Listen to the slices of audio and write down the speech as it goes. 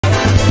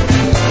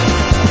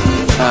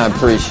I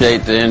appreciate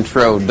the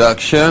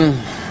introduction.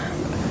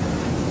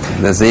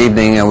 This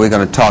evening we're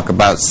going to talk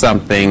about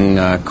something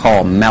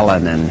called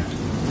melanin.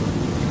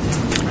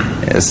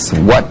 It's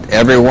what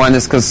everyone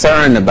is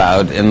concerned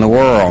about in the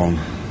world.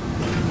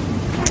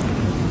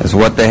 It's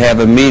what they have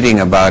a meeting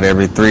about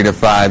every 3 to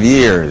 5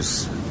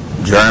 years.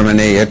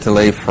 Germany,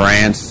 Italy,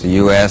 France, the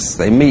U.S.,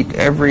 they meet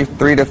every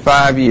 3 to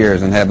 5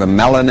 years and have a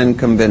melanin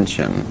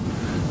convention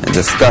and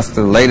discuss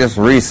the latest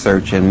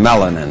research in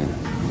melanin.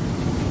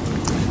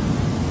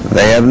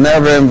 They have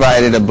never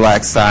invited a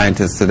black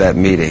scientist to that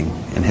meeting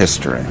in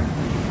history.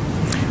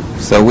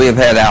 So we have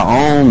had our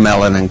own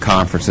melanin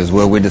conferences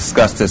where we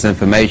discuss this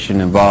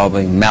information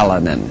involving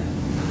melanin.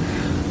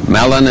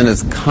 Melanin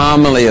is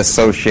commonly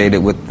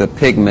associated with the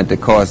pigment that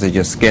causes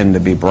your skin to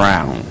be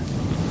brown.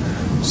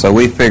 So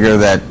we figure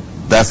that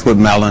that's what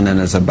melanin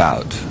is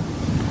about.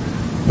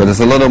 But it's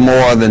a little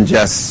more than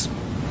just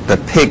the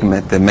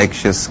pigment that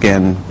makes your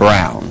skin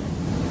brown.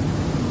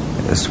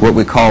 It's what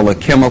we call a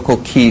chemical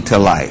key to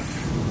life.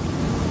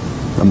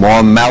 The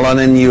more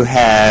melanin you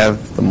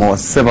have, the more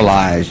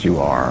civilized you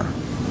are.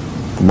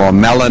 The more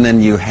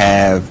melanin you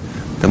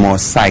have, the more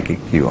psychic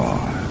you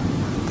are.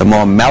 The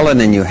more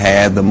melanin you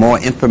have, the more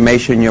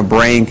information your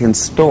brain can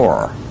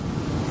store.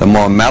 The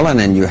more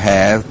melanin you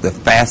have, the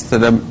faster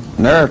the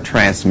nerve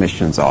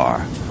transmissions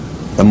are.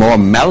 The more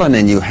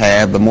melanin you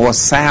have, the more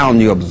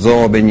sound you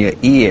absorb in your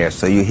ear,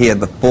 so you hear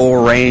the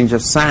full range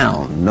of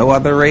sound. No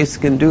other race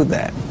can do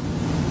that.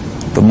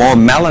 The more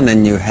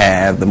melanin you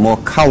have, the more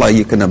color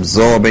you can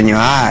absorb in your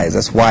eyes.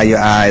 That's why your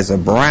eyes are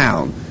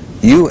brown.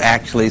 You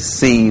actually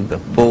see the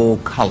full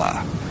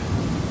color.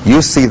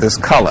 You see this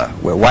color,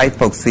 where white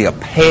folks see a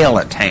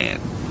paler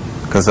tan.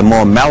 Because the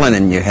more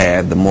melanin you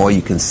have, the more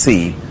you can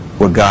see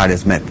what God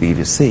has meant for you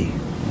to see.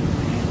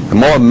 The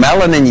more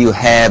melanin you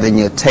have in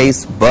your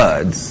taste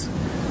buds,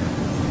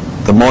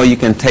 the more you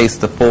can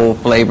taste the full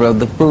flavor of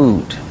the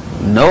food.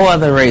 No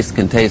other race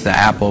can taste an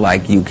apple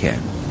like you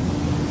can,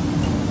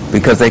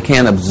 because they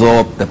can't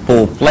absorb the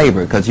full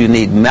flavor, because you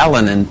need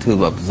melanin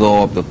to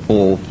absorb the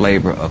full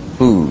flavor of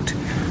food.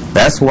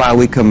 That's why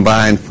we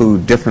combine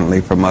food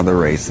differently from other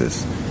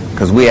races,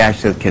 because we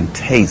actually can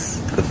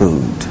taste the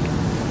food.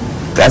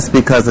 That's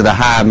because of the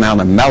high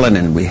amount of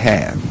melanin we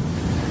have,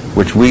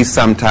 which we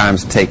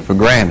sometimes take for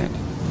granted.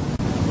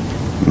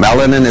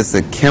 Melanin is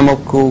the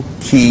chemical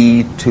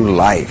key to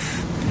life.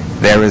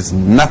 There is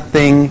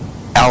nothing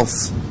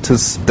else to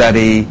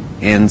study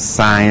in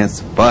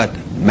science but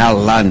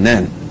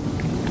melanin.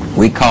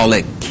 We call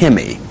it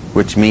chemi,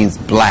 which means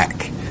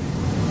black.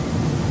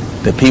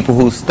 The people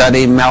who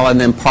study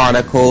melanin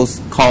particles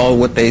call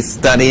what they're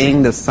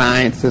studying, the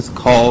sciences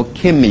call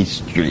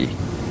chemistry,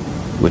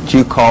 what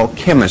you call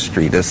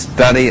chemistry, the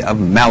study of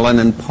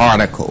melanin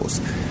particles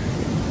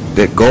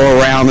that go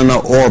around in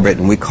an orbit,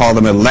 and we call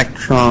them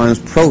electrons,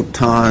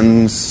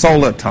 protons,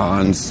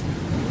 solitons.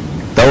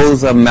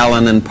 Those are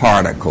melanin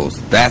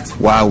particles. That's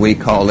why we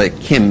call it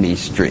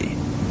chemistry.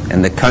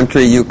 And the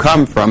country you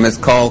come from is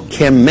called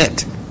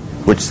Kemet,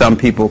 which some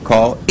people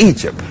call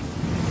Egypt.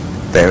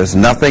 There's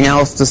nothing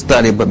else to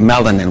study but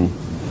melanin.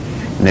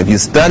 And if you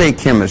study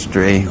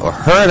chemistry or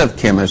heard of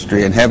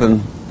chemistry and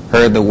haven't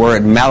heard the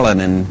word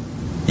melanin,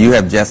 you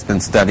have just been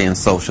studying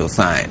social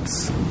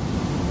science.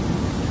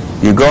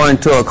 You go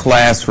into a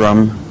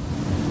classroom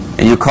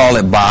and you call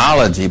it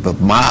biology, but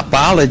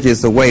biology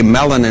is the way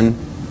melanin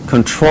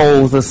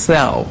controls the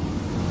cell.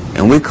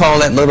 And we call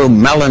that little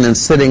melanin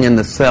sitting in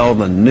the cell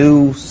the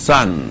new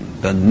sun,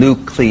 the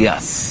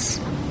nucleus.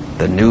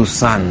 The new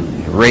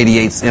sun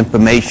radiates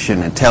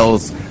information and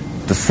tells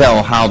the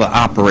cell how to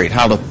operate,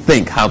 how to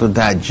think, how to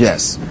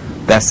digest.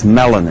 That's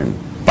melanin.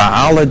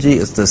 Biology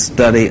is the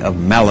study of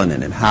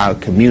melanin and how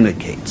it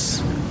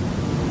communicates.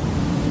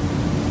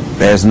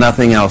 There's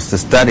nothing else to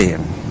study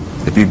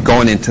if you're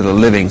going into the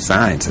living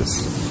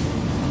sciences.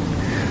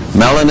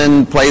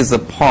 Melanin plays a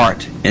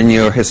part in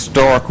your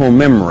historical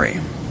memory.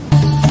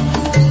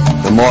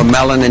 The more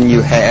melanin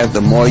you have,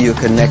 the more you're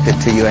connected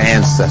to your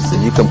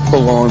ancestors. You can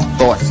pull on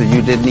thoughts that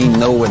you didn't even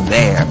know were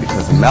there,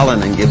 because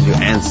melanin gives you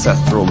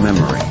ancestral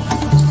memory.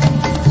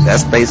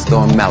 That's based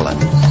on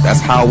melanin.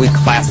 That's how we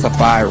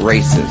classify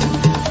races,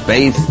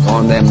 based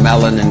on their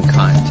melanin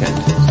content.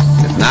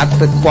 It's not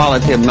the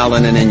quality of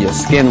melanin in your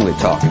skin we're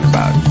talking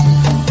about.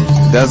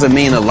 It doesn't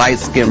mean a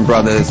light-skinned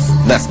brother is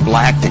less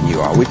black than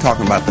you are. We're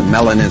talking about the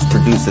melanin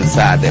produced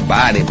inside their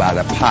body by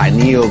the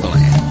pineal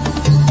gland.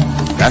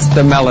 That's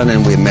the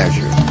melanin we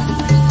measure.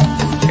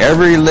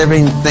 Every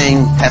living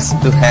thing has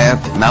to have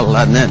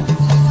melanin.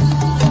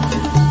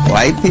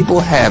 White people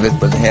have it,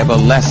 but they have a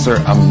lesser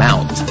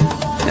amount.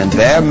 And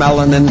their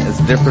melanin is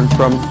different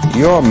from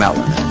your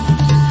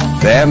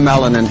melanin. Their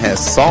melanin has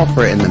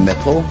sulfur in the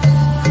middle,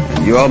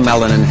 and your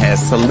melanin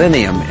has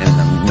selenium in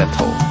the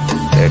middle.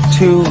 There are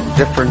two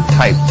different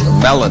types of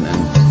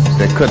melanin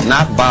that could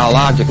not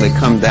biologically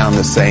come down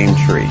the same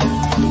tree.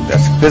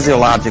 That's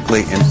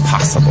physiologically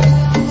impossible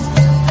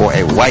for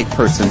a white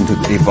person to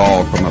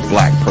evolve from a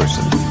black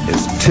person.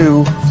 It's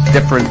two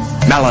different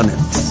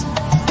melanins.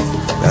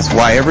 That's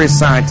why every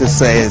scientist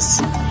says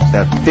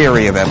the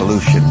theory of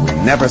evolution. We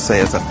never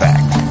say it's a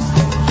fact.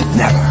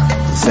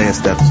 Never. We say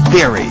it's the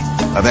theory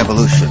of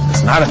evolution.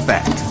 It's not a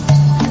fact.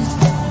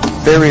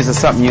 Theories are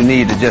something you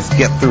need to just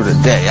get through the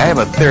day. I have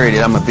a theory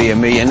that I'm going to be a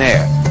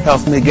millionaire. It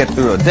helps me get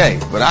through a day.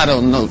 But I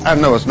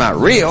know it's not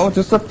real. It's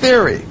just a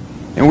theory.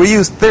 And we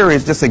use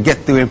theories just to get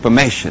through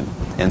information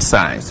in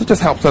science. It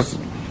just helps us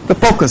to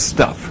focus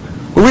stuff.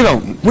 But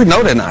we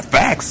know they're not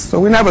facts, so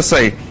we never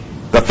say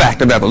the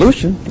fact of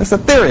evolution. It's a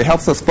theory. It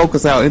helps us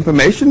focus our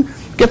information,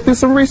 get through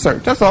some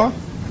research. That's all.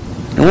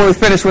 And when we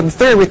finish with the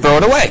theory, we throw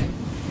it away.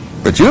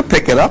 But you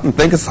pick it up and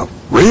think it's a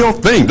real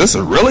thing. This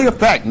is really a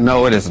fact.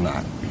 No, it is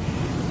not.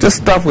 Just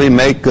stuff we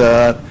make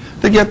to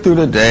get through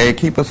the day,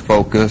 keep us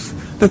focused.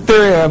 The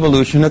theory of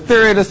evolution, the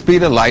theory of the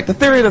speed of light, the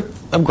theory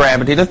of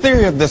gravity, the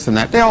theory of this and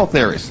that. They're all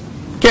theories.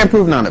 Can't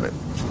prove none of it.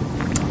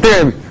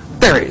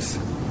 Theories.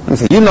 And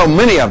so you know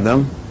many of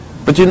them,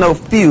 but you know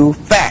few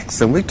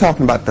facts. And we're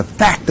talking about the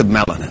fact of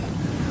melanin.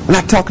 We're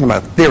not talking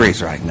about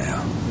theories right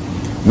now.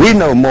 We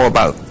know more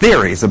about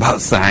theories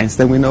about science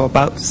than we know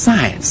about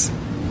science.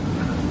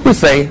 We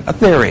say a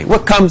theory.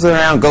 What comes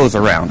around goes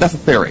around. That's a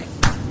theory.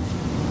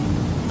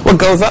 What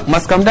goes up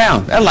must come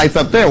down. That light's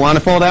up there. Why don't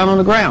it fall down on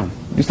the ground?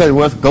 You say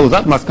what goes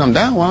up must come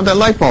down. Why don't that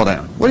light fall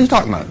down? What are you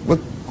talking about? What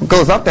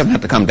goes up doesn't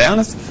have to come down.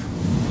 That's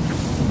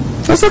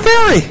a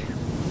theory.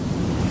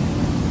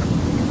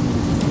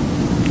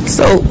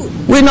 So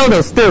we know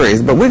those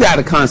theories, but we got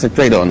to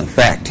concentrate on the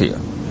fact here.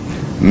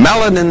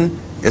 Melanin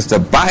is the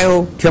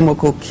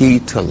biochemical key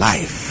to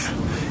life.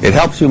 It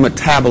helps you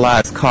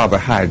metabolize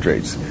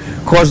carbohydrates,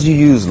 causes you to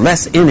use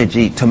less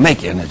energy to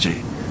make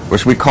energy,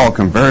 which we call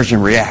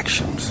conversion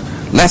reactions.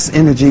 Less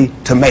energy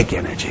to make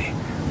energy.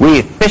 We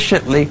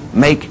efficiently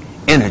make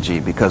energy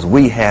because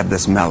we have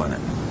this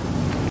melanin.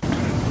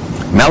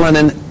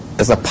 Melanin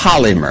is a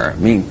polymer.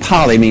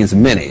 Poly means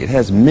many. It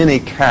has many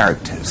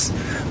characters.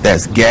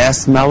 There's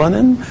gas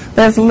melanin,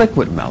 there's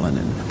liquid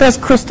melanin, there's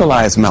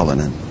crystallized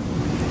melanin.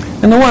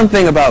 And the one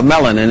thing about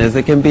melanin is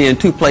it can be in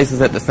two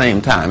places at the same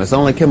time. It's the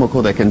only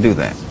chemical that can do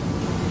that.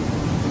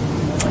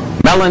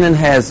 Melanin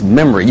has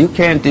memory. You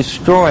can't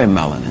destroy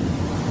melanin.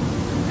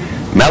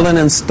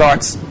 Melanin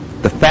starts,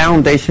 the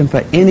foundation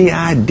for any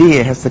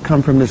idea has to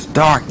come from this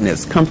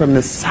darkness, come from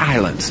this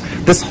silence.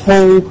 This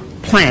whole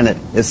planet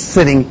is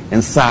sitting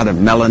inside of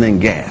melanin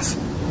gas.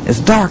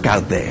 It's dark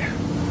out there.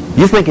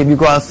 You think if you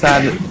go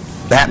outside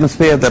the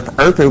atmosphere of the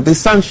Earth, there will be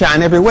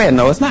sunshine everywhere.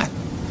 No, it's not.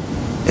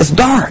 It's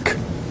dark.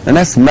 And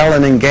that's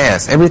melanin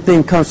gas.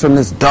 Everything comes from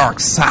this dark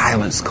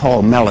silence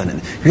called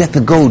melanin. You have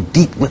to go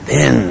deep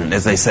within,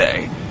 as they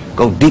say.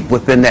 Go deep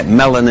within that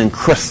melanin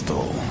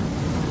crystal.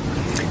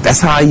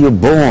 That's how you're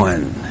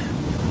born.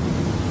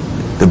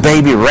 The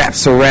baby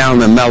wraps around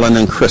the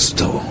melanin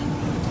crystal,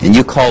 and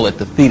you call it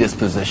the fetus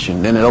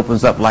position. Then it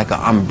opens up like an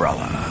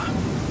umbrella.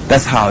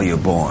 That's how you're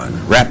born,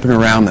 wrapping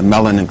around the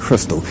melanin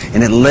crystal.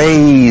 And it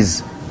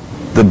lays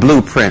the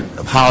blueprint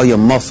of how your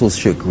muscles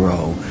should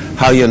grow,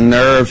 how your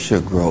nerves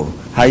should grow,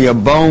 how your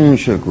bones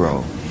should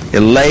grow. It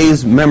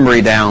lays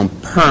memory down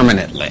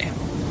permanently.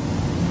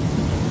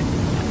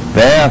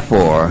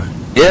 Therefore,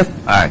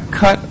 if I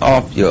cut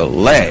off your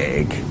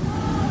leg,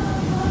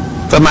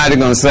 somebody's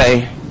going to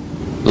say,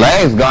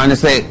 leg's gone, and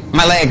say,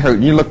 my leg hurt.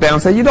 You look down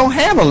and say, you don't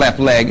have a left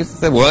leg. You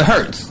say, well, it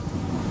hurts.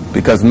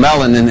 Because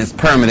melanin is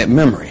permanent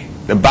memory.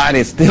 The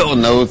body still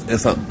knows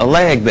it's a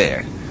leg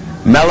there.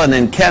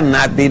 Melanin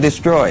cannot be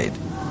destroyed.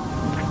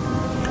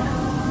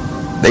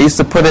 They used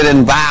to put it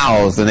in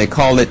vials, and they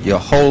called it your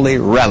holy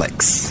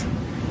relics.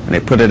 And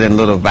they put it in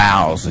little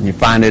vials, and you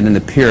find it in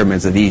the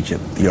pyramids of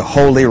Egypt. Your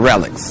holy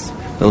relics.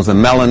 Those are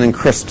melanin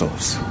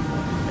crystals.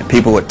 And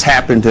people would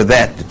tap into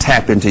that to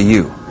tap into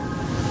you.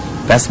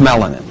 That's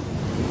melanin.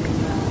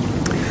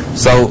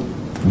 So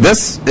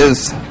this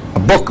is a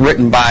book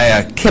written by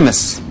a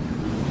chemist,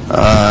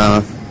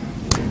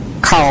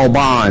 Carl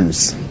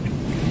Barnes.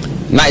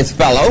 Nice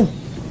fellow.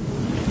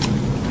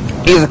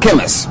 He's a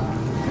chemist,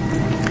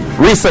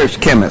 research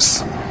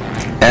chemist.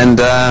 And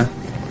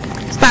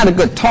he's not a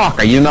good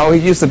talker, you know.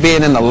 He's used to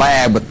being in the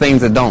lab with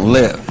things that don't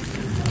live.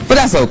 But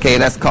that's okay,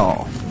 that's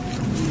Carl.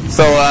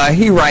 So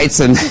he writes,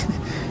 and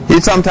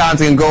he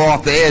sometimes can go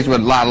off the edge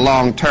with a lot of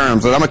long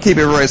terms. So I'm going to keep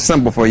it very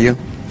simple for you.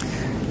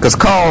 Because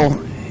Carl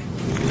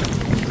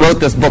wrote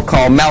this book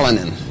called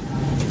Melanin,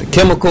 the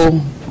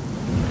chemical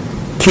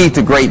key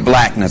to great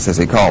blackness, as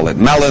he called it.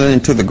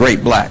 Melanin to the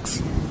great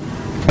blacks.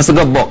 That's a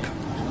good book.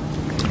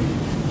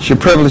 You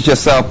should privilege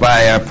yourself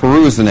by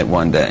perusing it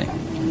one day.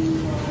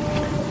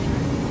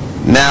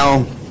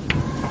 Now,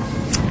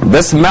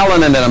 this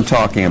melanin that I'm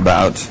talking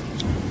about,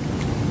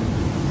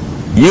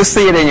 you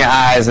see it in your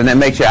eyes, and it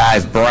makes your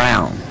eyes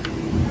brown.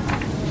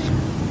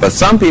 But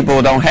some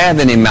people don't have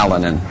any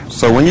melanin.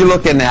 So when you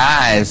look in their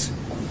eyes,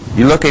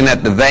 you're looking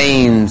at the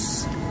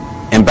veins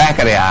in back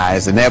of their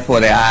eyes, and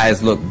therefore their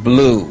eyes look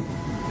blue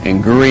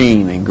and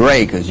green and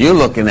gray, because you're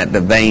looking at the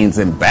veins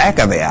in back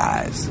of their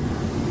eyes.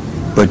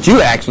 But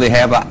you actually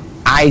have an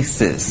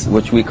iris,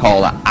 which we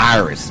call an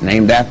iris,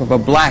 named after a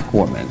black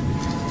woman.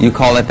 You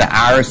call it the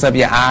iris of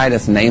your eye,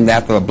 that's named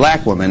after a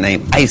black woman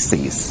named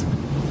Isis.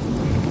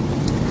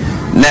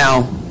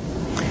 Now,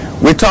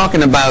 we're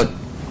talking about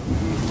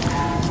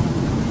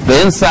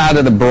the inside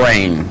of the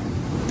brain,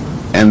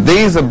 and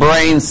these are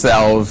brain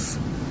cells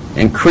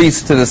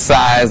increased to the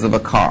size of a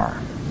car.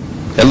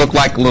 They look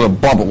like little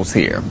bubbles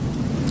here.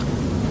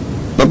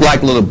 Look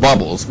like little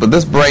bubbles, but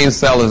this brain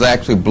cell is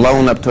actually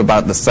blown up to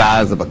about the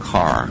size of a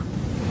car.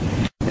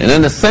 And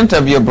in the center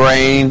of your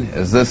brain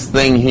is this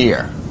thing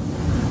here.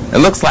 It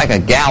looks like a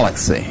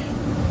galaxy.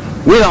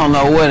 We don't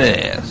know what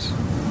it is.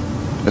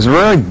 It's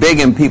really big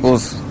in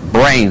people's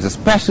brains,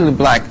 especially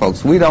black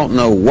folks. We don't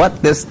know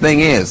what this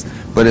thing is,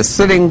 but it's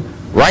sitting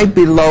right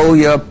below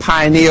your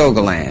pineal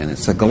gland.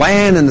 It's a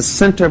gland in the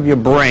center of your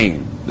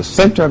brain, the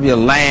center of your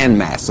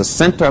landmass, the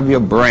center of your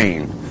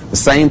brain, the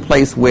same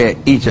place where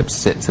Egypt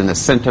sits, in the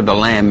center of the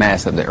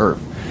landmass of the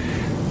earth.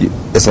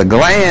 It's a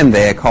gland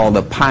there called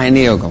the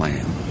pineal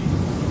gland.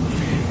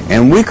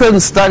 And we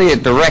couldn't study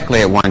it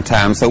directly at one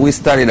time, so we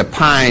studied a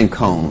pine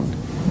cone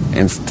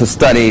and to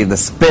study the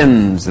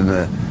spins and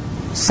the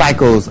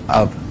cycles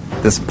of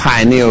this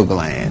pineal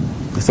gland.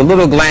 It's a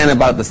little gland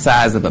about the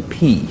size of a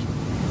pea,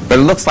 but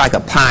it looks like a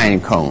pine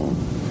cone,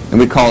 and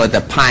we call it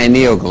the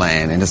pineal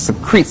gland, and it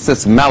secretes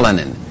this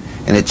melanin,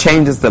 and it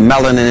changes the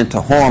melanin into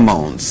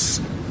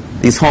hormones.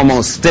 These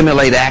hormones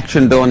stimulate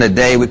action during the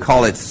day. We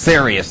call it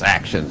serious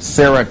action,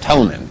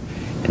 serotonin.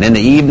 And in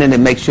the evening, it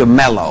makes you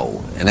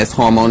mellow, and this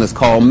hormone is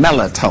called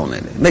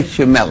melatonin. It makes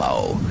you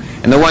mellow.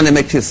 And the one that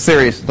makes you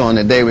serious during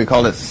the day, we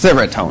call it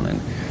serotonin.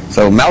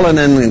 So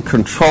melanin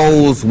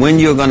controls when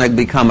you're going to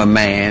become a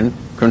man,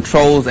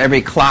 controls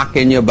every clock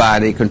in your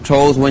body,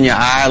 controls when your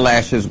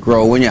eyelashes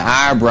grow, when your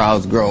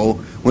eyebrows grow,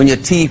 when your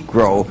teeth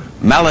grow.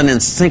 Melanin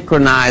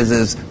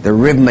synchronizes the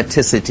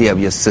rhythmicity of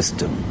your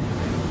system,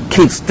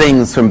 keeps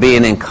things from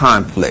being in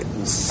conflict,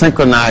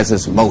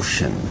 synchronizes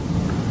motion,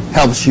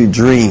 helps you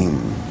dream,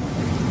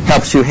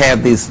 helps you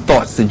have these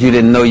thoughts that you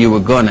didn't know you were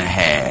going to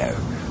have.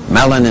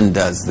 Melanin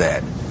does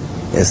that.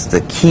 It's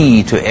the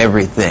key to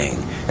everything.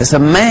 It's a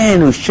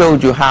man who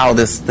showed you how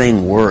this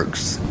thing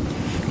works.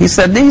 He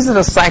said these are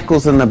the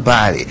cycles in the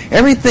body.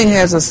 Everything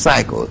has a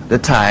cycle. The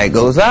tide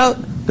goes out,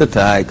 the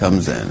tide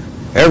comes in.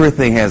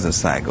 Everything has a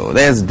cycle.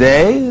 There's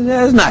day,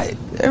 there's night.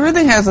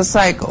 Everything has a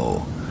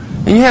cycle.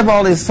 And you have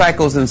all these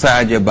cycles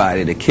inside your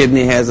body. The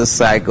kidney has a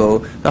cycle,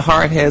 the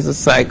heart has a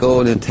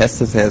cycle, the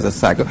intestines has a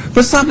cycle.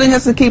 But something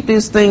has to keep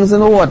these things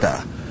in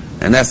order,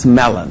 and that's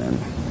melanin.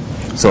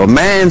 So a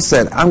man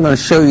said, I'm going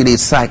to show you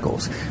these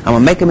cycles. I'm going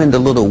to make them into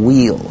little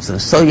wheels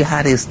and show you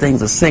how these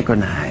things are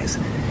synchronized.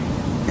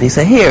 And he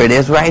said, here it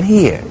is right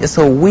here. It's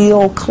a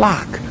wheel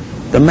clock.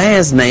 The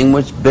man's name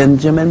was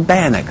Benjamin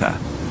Banneker.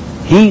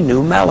 He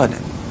knew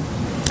melanin.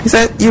 He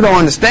said, you don't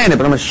understand it,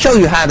 but I'm going to show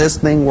you how this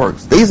thing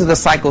works. These are the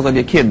cycles of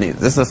your kidneys.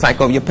 This is the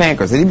cycle of your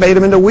pancreas. And he made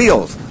them into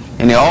wheels.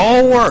 And they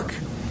all work,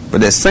 but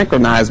they're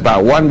synchronized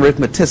by one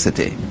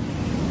rhythmicity,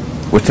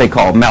 which they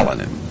call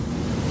melanin.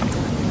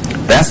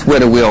 That's where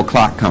the wheel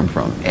clock comes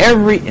from.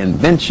 Every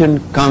invention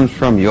comes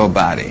from your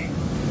body.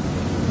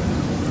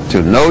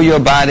 To know your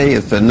body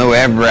is to know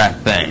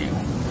everything.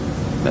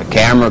 The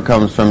camera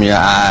comes from your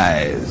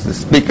eyes. The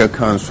speaker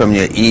comes from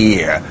your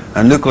ear.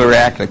 A nuclear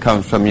reactor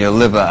comes from your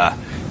liver.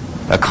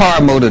 A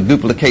car motor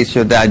duplicates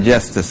your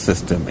digestive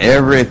system.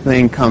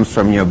 Everything comes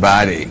from your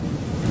body.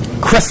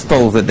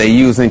 Crystals that they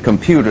use in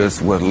computers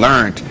were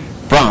learned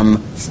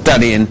from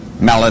studying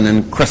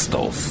melanin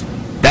crystals.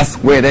 That's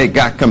where they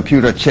got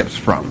computer chips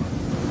from.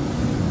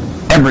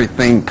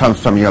 Everything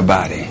comes from your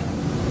body.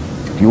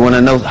 If you want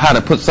to know how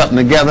to put something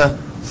together,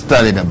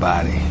 study the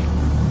body.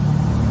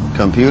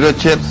 Computer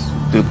chips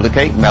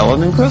duplicate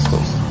melanin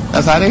crystals.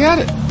 That's how they got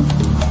it.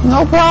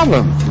 No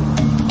problem.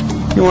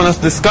 You want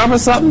to discover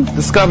something?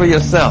 Discover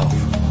yourself.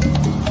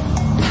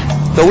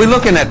 So we're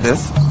looking at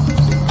this,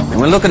 and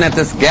we're looking at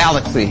this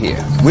galaxy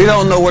here. We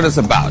don't know what it's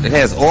about. It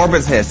has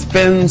orbits, has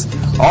spins.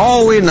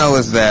 All we know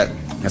is that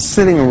it's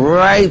sitting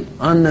right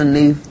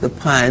underneath the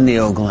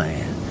pineal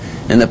gland.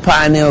 And the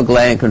pineal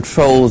gland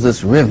controls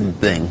this rhythm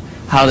thing,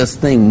 how this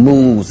thing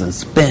moves and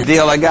spins.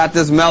 I got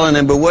this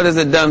melanin, but what has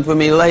it done for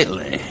me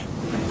lately?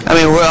 I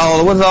mean,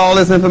 well, what's all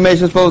this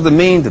information supposed to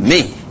mean to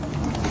me?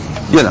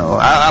 You know,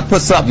 I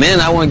put something in,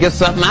 I want to get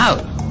something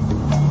out.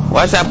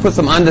 Why should I put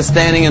some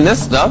understanding in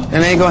this stuff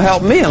and it ain't going to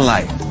help me in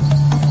life?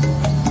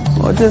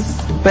 Well,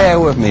 just bear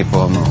with me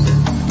for a moment.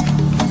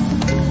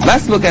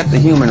 Let's look at the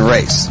human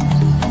race.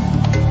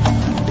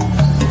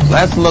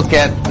 Let's look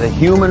at the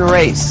human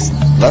race.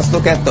 Let's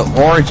look at the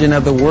origin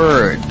of the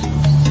word.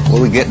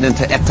 Well, we're getting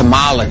into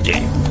etymology.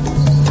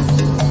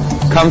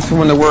 It comes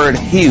from the word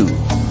hue.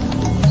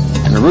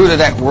 And the root of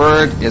that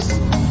word is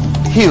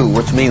hue,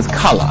 which means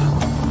color.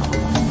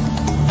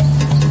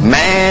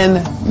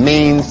 Man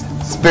means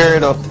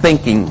spirit of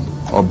thinking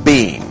or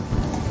being.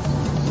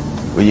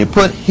 When you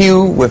put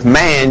hue with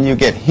man, you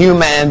get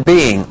human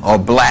being or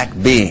black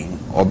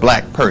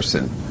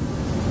person.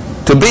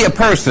 To be a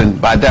person,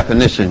 by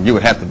definition, you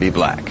would have to be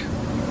black.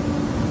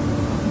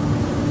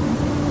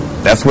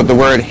 That's what the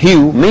word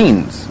hue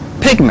means,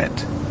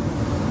 pigment.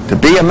 To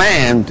be a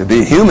man, to be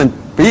a human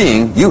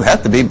being, you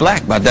have to be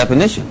black by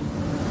definition.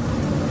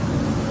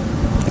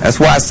 That's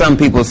why some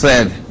people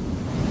said,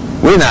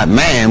 we're not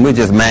man, we're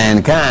just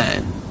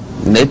mankind.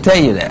 And they tell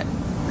you that,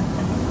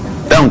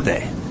 don't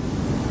they?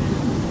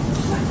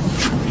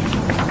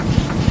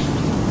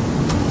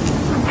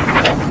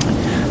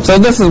 So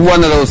this is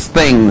one of those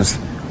things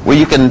where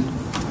you can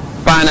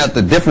find out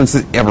the difference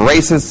of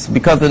races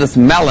because of this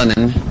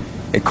melanin.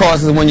 It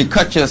causes, when you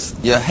cut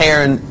your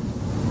hair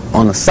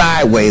on the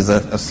sideways,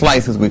 a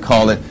slice as we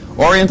call it,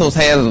 Oriental's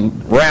hair is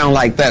round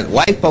like that.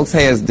 White folks'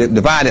 hair is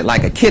divided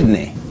like a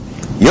kidney.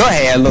 Your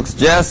hair looks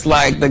just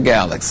like the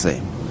galaxy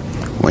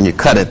when you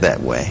cut it that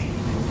way.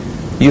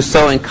 You're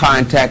so in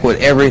contact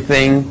with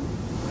everything.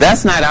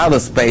 That's not outer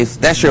space,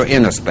 that's your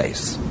inner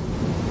space.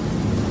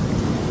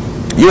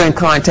 You're in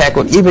contact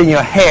with, even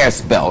your hair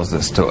spells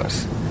this to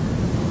us.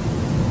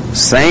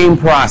 Same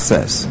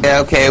process.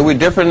 Yeah, okay, we're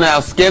different now.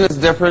 Skin is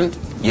different,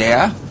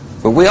 yeah.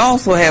 But we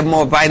also have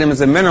more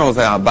vitamins and minerals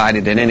in our body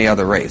than any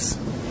other race.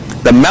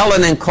 The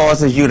melanin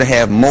causes you to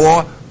have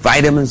more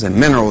vitamins and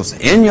minerals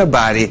in your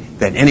body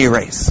than any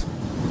race.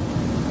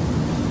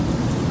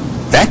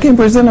 That can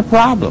present a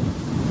problem,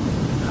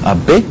 a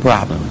big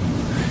problem,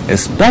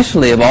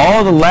 especially if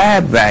all the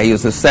lab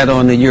values are set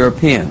on the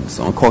Europeans,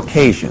 on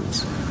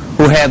Caucasians,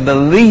 who have the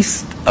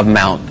least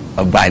amount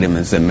of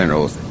vitamins and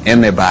minerals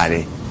in their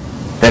body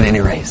than any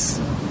race.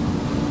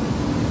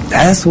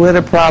 That's where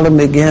the problem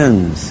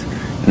begins.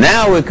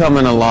 Now we're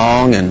coming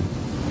along and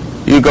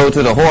you go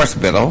to the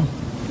hospital,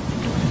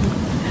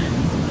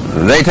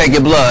 they take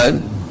your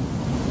blood,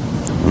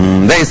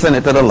 they send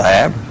it to the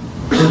lab,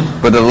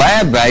 but the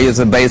lab values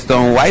are based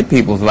on white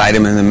people's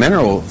vitamins and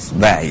minerals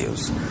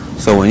values.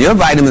 So when your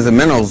vitamins and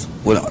minerals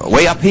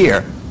way up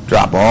here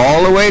drop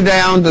all the way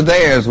down to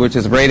theirs, which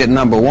is rated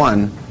number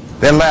 1,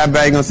 their lab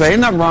value going to say,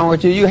 ain't nothing wrong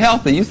with you, you're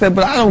healthy. You said,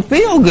 but I don't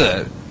feel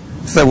good.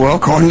 You said, well,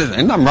 according to,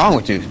 ain't nothing wrong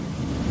with you.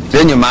 It's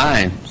in your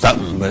mind,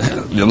 something,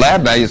 but your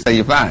lab values say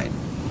you're fine.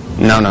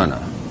 No, no,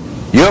 no.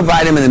 Your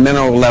vitamin and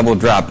mineral level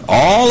dropped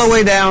all the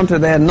way down to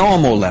their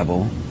normal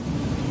level,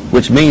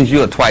 which means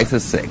you are twice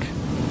as sick.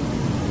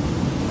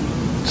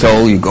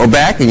 So you go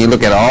back and you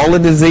look at all the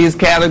disease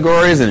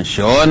categories, and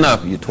sure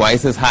enough, you're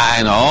twice as high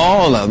in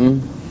all of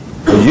them,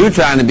 because you're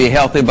trying to be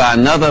healthy by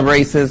another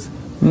race's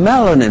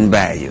melanin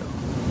value.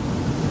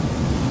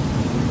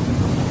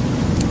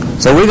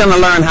 So we're going to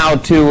learn how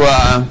to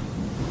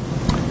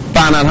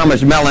find out how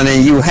much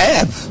melanin you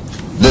have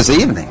this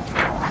evening.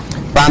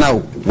 Find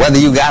out whether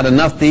you got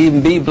enough to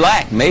even be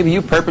black. Maybe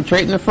you're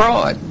perpetrating a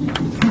fraud.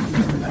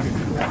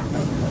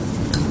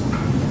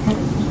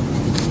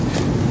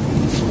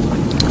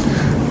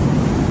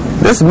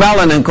 This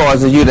melanin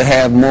causes you to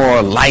have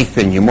more life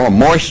in you, more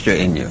moisture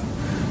in you.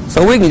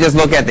 So we can just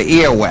look at the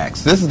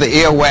earwax. This is the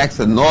earwax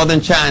of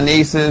Northern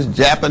Chineses,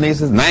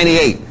 Japaneses,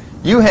 98.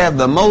 You have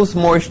the most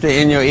moisture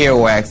in your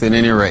earwax in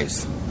any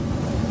race.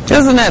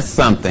 Isn't that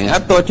something? I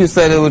thought you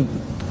said it would,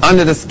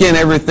 under the skin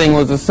everything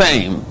was the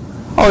same.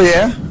 Oh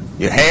yeah,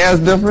 your hair is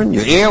different,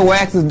 your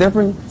earwax is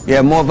different, you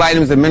have more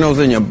vitamins and minerals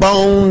in your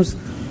bones,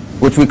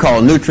 which we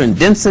call nutrient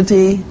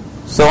density.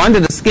 So under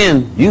the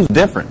skin, you're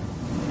different.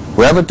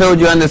 Whoever told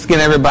you under the skin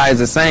everybody's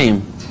the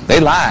same,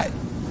 they lied.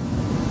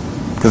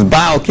 Because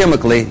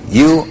biochemically,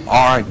 you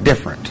are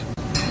different.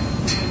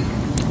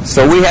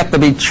 So we have to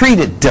be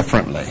treated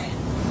differently.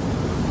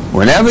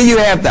 Whenever you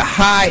have the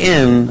high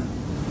end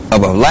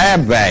of a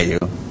lab value,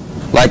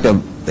 like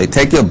they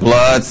take your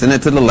blood, send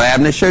it to the lab,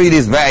 and they show you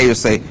these values,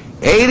 say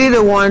 80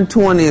 to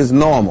 120 is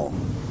normal.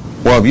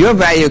 Well, if your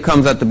value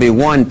comes up to be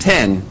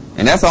 110,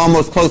 and that's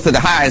almost close to the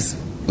highest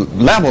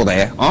level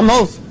there,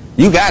 almost,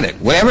 you got it.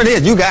 Whatever it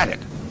is, you got it.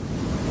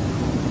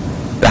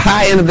 The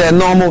high end of that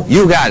normal,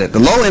 you got it. The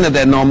low end of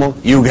that normal,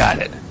 you got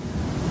it.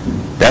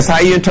 That's how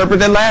you interpret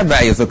the lab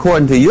values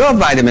according to your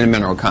vitamin and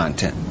mineral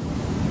content.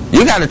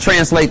 You got to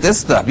translate this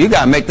stuff. You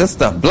got to make this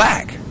stuff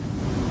black.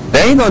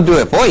 They ain't going to do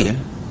it for you.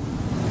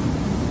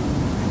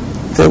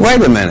 Say,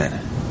 wait a minute.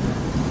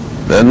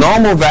 The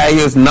normal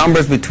value is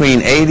numbers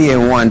between 80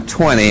 and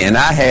 120, and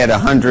I had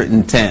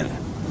 110.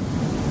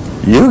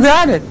 You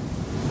got it.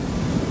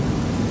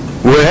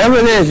 Whatever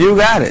it is, you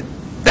got it.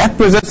 That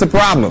presents a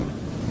problem.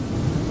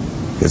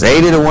 Because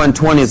 80 to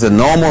 120 is a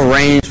normal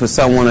range for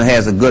someone who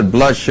has a good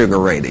blood sugar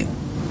rating.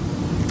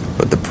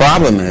 But the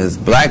problem is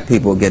black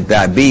people get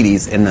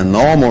diabetes in the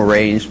normal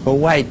range for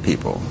white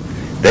people.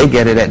 They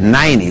get it at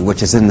 90,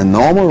 which is in the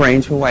normal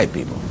range for white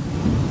people.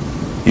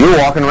 You're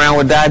walking around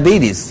with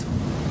diabetes.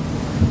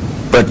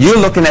 But you're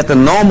looking at the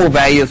normal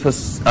values for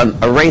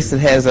a race that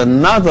has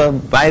another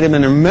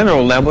vitamin and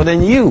mineral level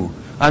than you,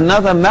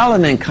 another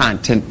melanin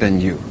content than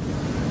you.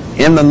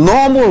 In the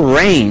normal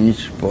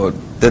range for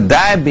the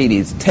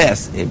diabetes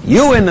test, if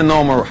you're in the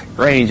normal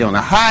range on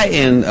the high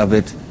end of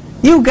it,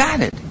 you got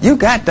it. You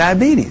got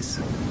diabetes.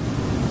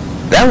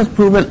 That was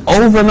proven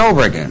over and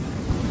over again.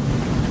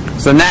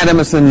 So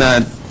anatomists in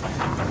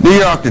New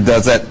York that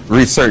does that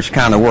research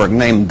kind of work,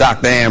 named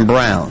Dr. Ann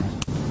Brown.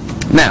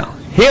 Now,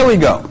 here we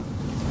go.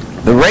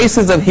 The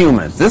races of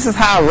humans. This is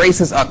how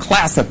races are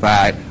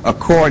classified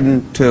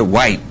according to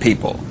white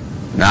people.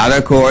 Not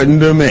according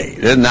to me.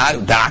 They're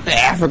not Dr.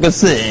 Afrika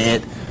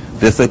said.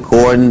 This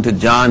according to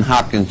Johns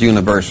Hopkins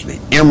University,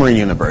 Emory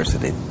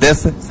University.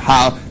 This is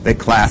how they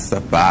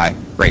classify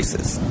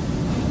races.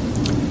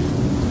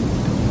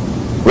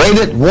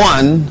 Rated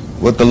 1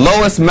 with the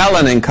lowest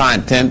melanin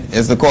content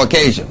is the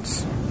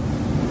Caucasians.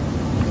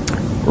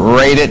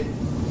 Rated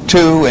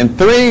 2 and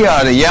 3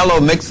 are the yellow,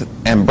 mixed,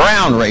 and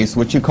brown race,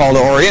 which you call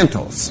the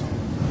Orientals.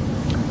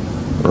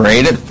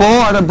 Rated 4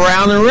 are the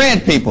brown and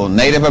red people,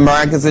 Native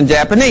Americans and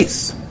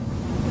Japanese.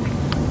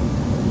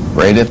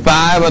 Rated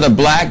 5 are the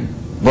black,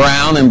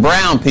 brown, and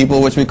brown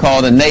people, which we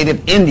call the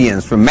Native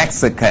Indians from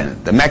Mexico.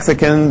 The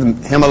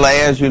Mexicans,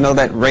 Himalayas, you know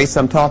that race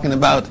I'm talking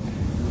about?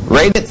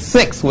 Rated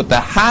 6 with the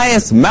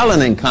highest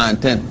melanin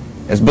content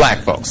is black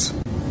folks.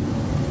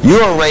 You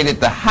are rated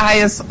the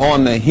highest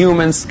on the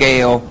human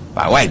scale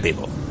by white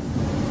people.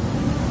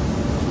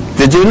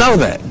 Did you know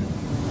that?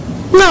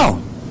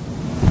 No.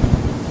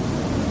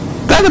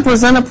 That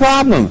present a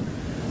problem.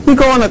 You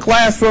go in a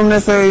classroom, they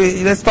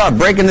start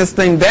breaking this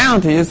thing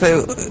down to you.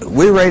 Say,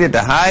 we rated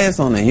the highest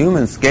on the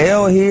human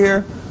scale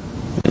here.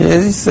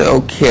 You say,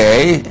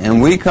 okay,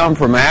 and we come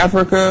from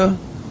Africa.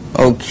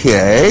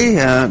 Okay,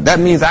 that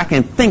means I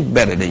can think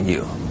better than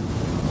you.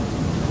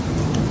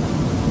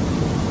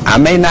 I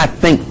may not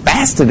think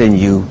faster than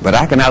you, but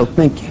I can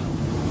outthink you.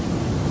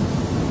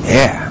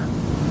 Yeah.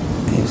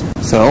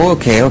 So,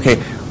 okay.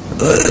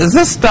 Is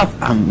this stuff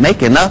I'm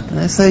making up? And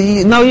I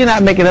say, no, you're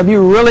not making up.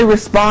 You really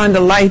respond to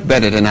life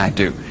better than I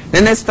do.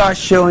 Then they start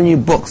showing you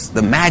books,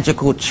 The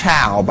Magical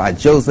Child by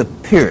Joseph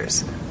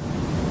Pierce.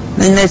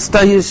 Then they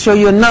start to show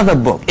you another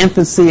book,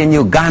 Infancy in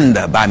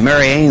Uganda by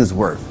Mary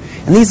Ainsworth.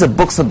 And these are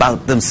books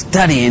about them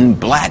studying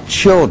black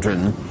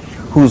children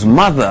whose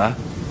mother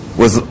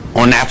was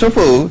on natural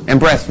food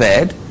and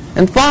breastfed,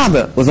 and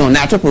father was on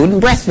natural food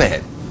and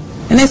breastfed.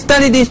 And they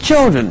studied these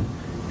children.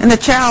 And the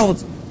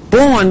child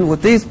born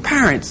with these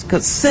parents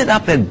could sit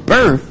up at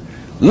birth,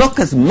 look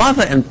his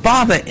mother and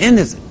father in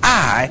his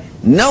eye,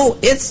 know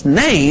its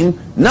name,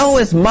 know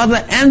his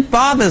mother and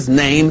father's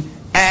name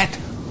at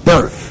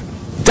birth.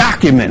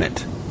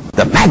 Documented.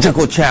 The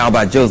Magical Child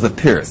by Joseph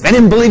Pierce. They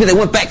didn't believe it. They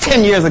went back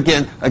 10 years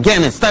again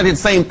and studied the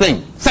same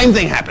thing. Same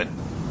thing happened.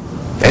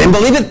 They didn't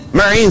believe it.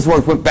 Mary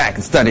Ainsworth went back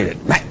and studied it.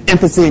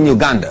 Infancy in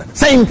Uganda.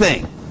 Same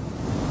thing.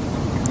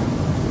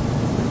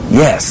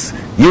 Yes,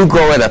 you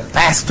grow at a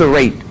faster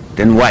rate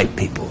than white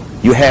people.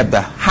 You have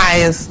the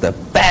highest, the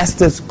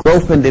fastest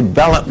growth and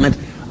development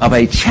of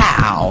a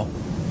child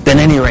than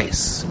any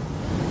race.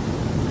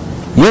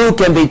 You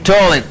can be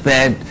toilet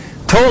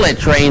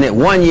trained at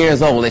 1 year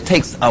old. It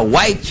takes a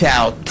white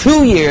child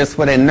 2 years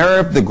for their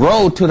nerve to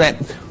grow to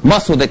that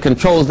muscle that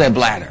controls their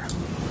bladder.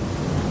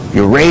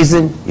 You're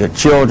raising your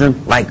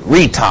children like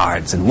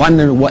retards and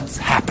wondering what's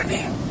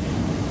happening.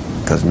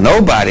 Because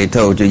nobody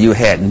told you you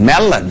had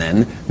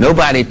melanin.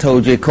 Nobody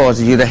told you it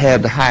causes you to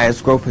have the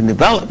highest growth and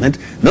development.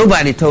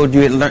 Nobody told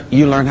you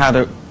you learned how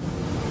to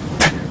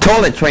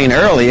toilet train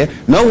earlier.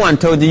 No one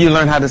told you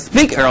learned how to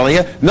speak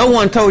earlier. No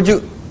one told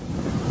you.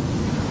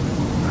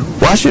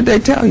 Why should they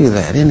tell you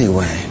that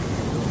anyway?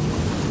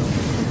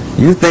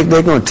 You think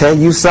they're going to tell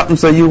you something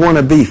so you want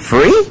to be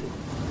free?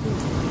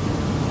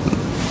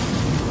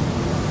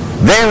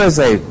 There is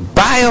a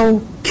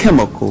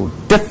biochemical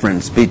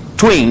difference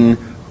between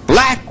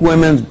black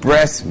women's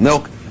breast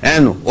milk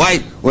and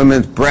white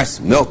women's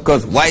breast milk,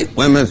 because white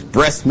women's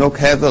breast milk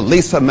has the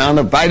least amount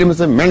of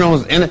vitamins and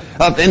minerals in it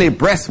of any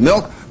breast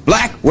milk.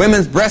 Black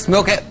women's breast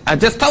milk, I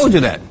just told you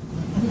that.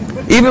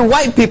 Even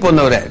white people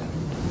know that.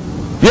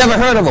 You ever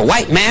heard of a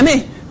white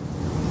mammy?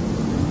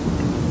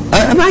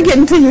 Am I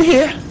getting to you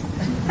here?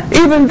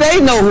 Even they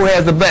know who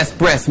has the best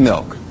breast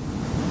milk.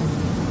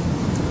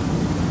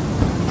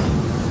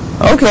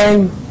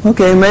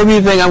 Okay, maybe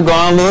you think I'm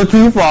going a little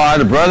too far.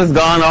 The brother's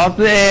gone off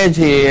the edge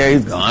here.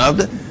 He's gone off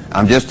the...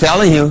 I'm just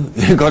telling you.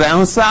 You go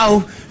down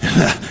south.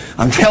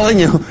 I'm telling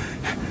you.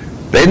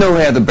 They know who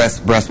has the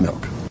best breast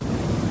milk.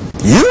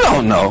 You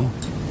don't know,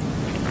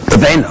 but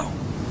they know.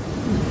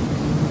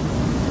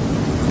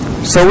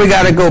 So we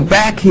got to go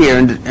back here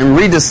and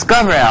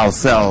rediscover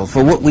ourselves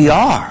for what we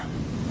are.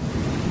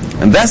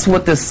 And that's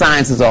what this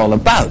science is all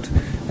about.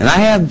 And I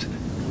have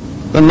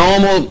the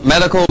normal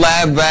medical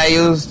lab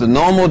values, the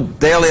normal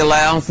daily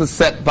allowances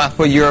set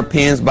for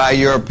Europeans by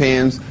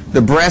Europeans.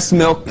 The breast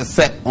milk is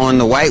set on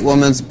the white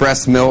woman's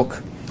breast milk,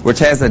 which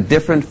has a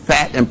different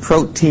fat and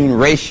protein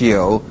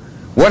ratio.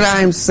 What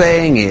I'm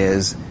saying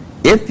is,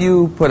 if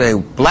you put a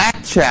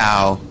black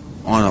child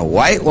on a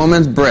white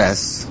woman's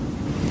breast,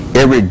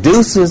 it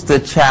reduces the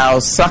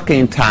child's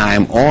sucking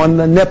time on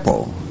the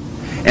nipple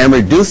and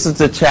reduces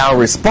the child's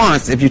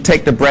response if you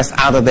take the breast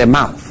out of their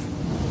mouth.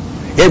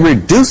 It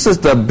reduces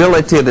the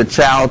ability of the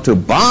child to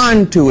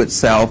bond to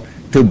itself,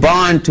 to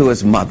bond to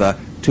its mother,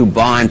 to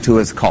bond to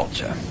its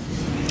culture.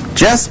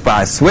 Just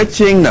by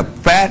switching the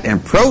fat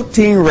and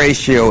protein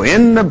ratio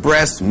in the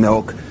breast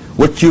milk,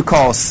 which you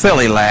call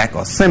Similac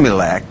or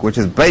Similac, which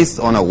is based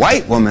on a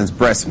white woman's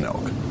breast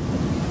milk.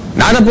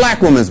 Not a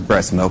black woman's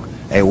breast milk,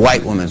 a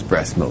white woman's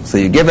breast milk. So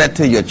you give that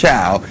to your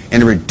child,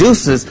 and it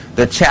reduces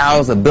the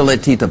child's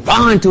ability to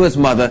bond to its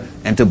mother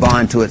and to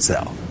bond to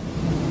itself.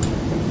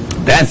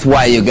 That's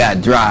why you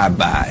got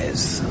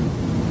drive-bys.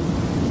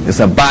 It's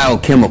a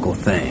biochemical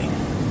thing.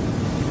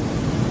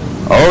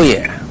 Oh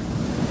yeah.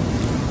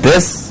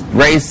 This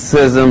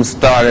racism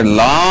started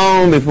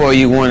long before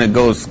you want to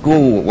go to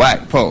school with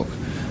white folks.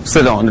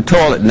 Sit on the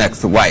toilet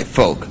next to white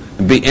folk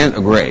and be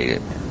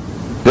integrated.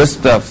 This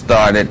stuff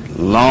started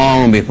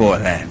long before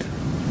that.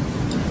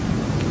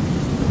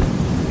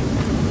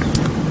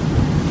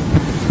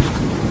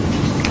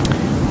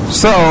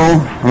 So,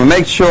 I'm going to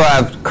make sure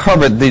I've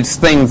covered these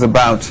things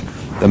about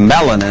the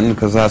melanin,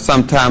 because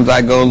sometimes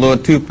I go a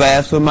little too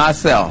fast for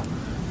myself.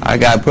 I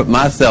got to put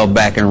myself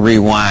back and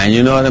rewind,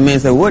 you know what I mean?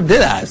 So what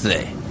did I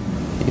say?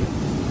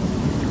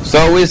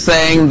 So we're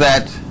saying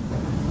that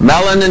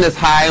melanin is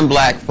high in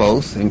black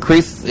folks,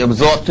 increased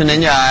absorption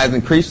in your eyes,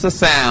 increase the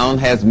sound,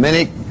 has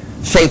many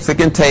shapes it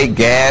can take,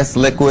 gas,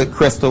 liquid,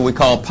 crystal, we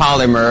call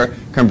polymer,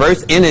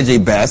 converts energy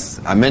best,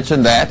 I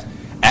mentioned that,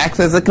 acts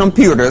as a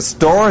computer,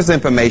 stores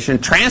information,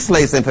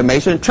 translates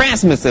information,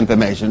 transmits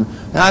information.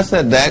 Now I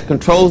said that,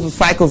 controls the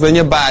cycles in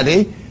your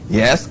body,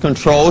 yes,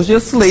 controls your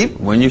sleep,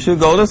 when you should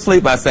go to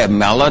sleep. I said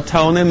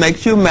melatonin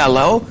makes you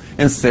mellow,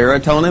 and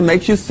serotonin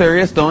makes you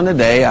serious during the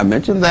day. I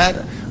mentioned that.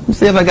 Let me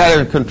see if I got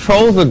it.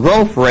 Controls the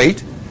growth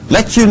rate,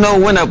 lets you know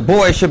when a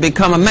boy should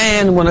become a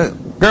man, when a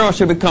girl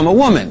should become a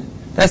woman.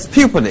 That's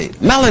puberty.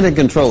 Melanin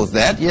controls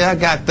that. Yeah, I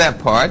got that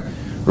part.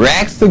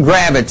 Reacts to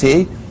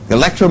gravity,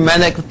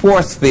 electromagnetic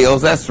force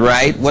fields. That's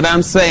right. What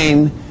I'm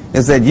saying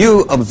is that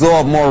you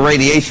absorb more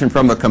radiation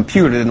from a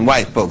computer than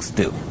white folks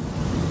do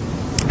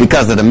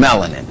because of the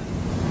melanin.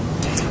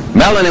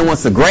 Melanin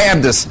wants to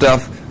grab this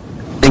stuff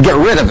and get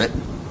rid of it,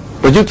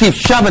 but you keep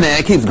shoving it,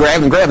 it keeps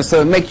grabbing,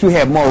 so it makes you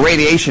have more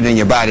radiation in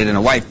your body than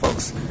the white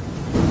folks.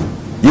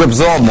 You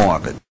absorb more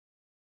of it.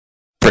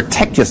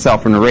 Protect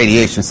yourself from the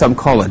radiation, something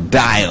called a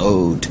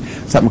diode,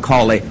 something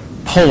called a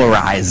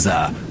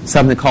polarizer,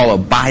 something called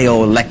a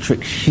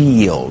bioelectric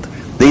shield.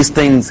 These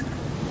things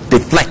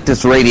deflect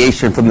this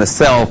radiation from the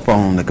cell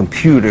phone, the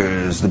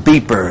computers, the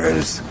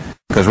beepers,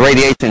 because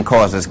radiation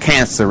causes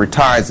cancer,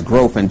 retards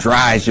growth, and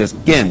dries your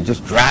skin,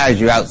 just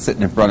dries you out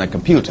sitting in front of a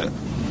computer.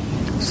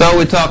 So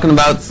we're talking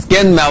about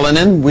skin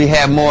melanin. We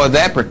have more of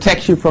that,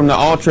 protects you from the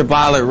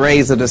ultraviolet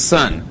rays of the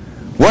sun.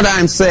 What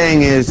I'm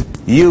saying is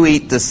you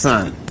eat the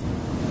sun.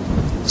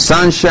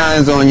 Sun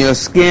shines on your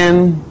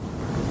skin,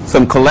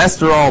 some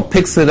cholesterol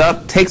picks it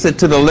up, takes it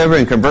to the liver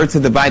and converts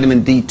it to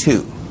vitamin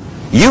D2.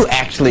 You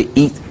actually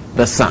eat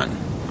the sun.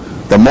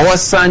 The more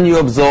sun you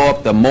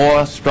absorb, the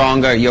more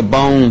stronger your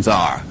bones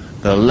are.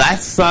 The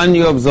less sun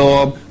you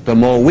absorb, the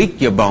more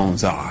weak your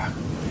bones are.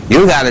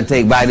 You got to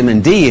take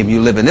vitamin D if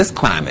you live in this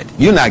climate.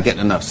 You're not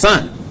getting enough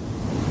sun.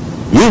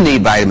 You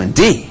need vitamin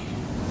D.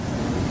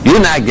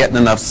 You're not getting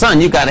enough sun.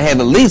 You got to have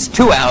at least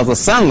 2 hours of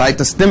sunlight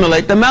to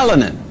stimulate the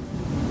melanin.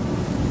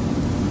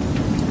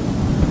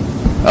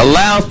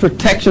 Allows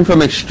protection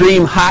from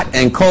extreme hot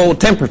and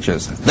cold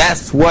temperatures.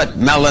 That's what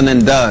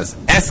melanin does.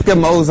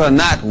 Eskimos are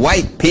not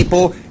white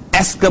people.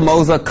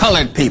 Eskimos are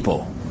colored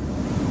people.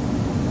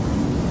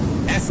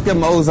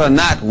 Eskimos are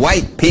not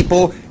white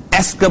people.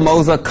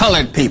 Eskimos are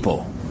colored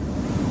people.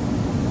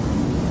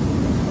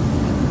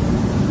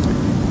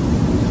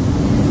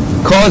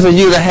 Causes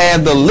you to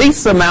have the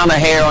least amount of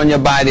hair on your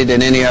body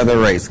than any other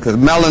race, because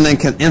melanin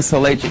can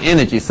insulate your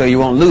energy so you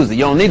won't lose it.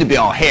 You don't need to be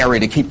all hairy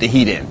to keep the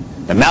heat in.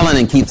 The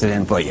melanin keeps it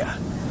in for you.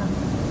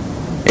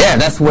 Yeah,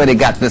 that's where they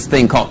got this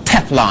thing called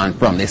Teflon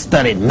from. They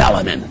studied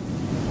melanin.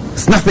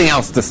 There's nothing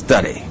else to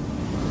study.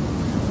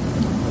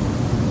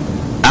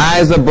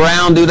 Eyes are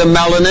brown due to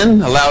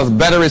melanin, allows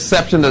better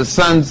reception to the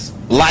sun's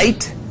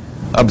light,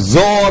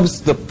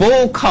 absorbs the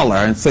full color,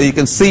 and so you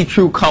can see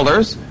true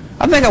colors.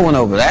 I think I went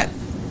over that.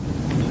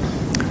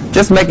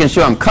 Just making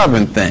sure I'm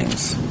covering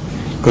things,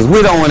 because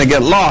we don't want to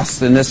get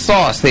lost in this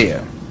sauce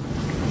here.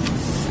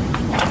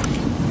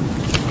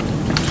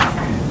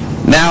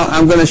 Now,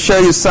 I'm going to show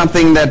you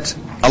something that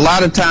a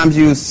lot of times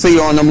you see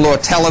on them little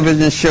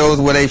television shows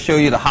where they show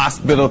you the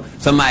hospital,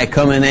 somebody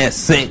come in there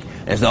sick,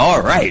 and say,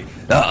 all right,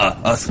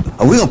 we're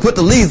going to put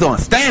the leads on.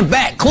 Stand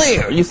back,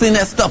 clear. You seen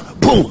that stuff?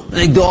 Boom.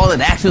 They do all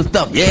that action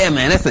stuff. Yeah,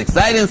 man, that's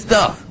exciting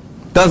stuff.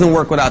 Doesn't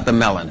work without the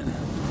melanin.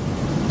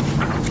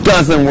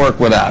 Doesn't work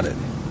without it.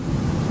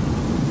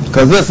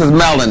 Because this is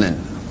melanin.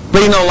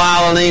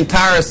 Phenylalanine,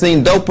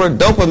 tyrosine,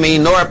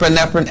 dopamine,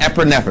 norepinephrine,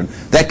 epinephrine.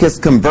 That gets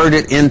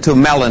converted into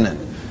melanin.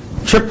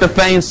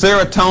 Tryptophan,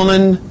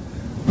 serotonin,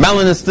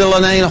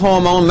 melanin-stimulating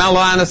hormone,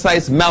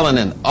 melanocytes,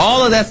 melanin.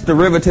 All of that's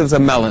derivatives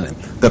of melanin.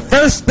 The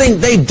first thing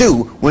they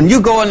do when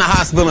you go in the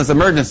hospital as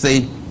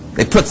emergency,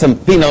 they put some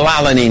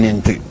phenylalanine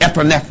into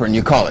epinephrine,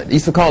 you call it. You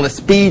used to call it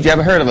speed. You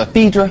ever heard of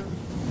ephedra?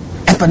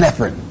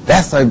 Epinephrine.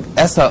 That's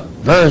a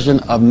version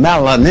of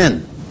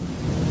melanin.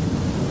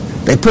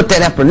 They put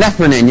that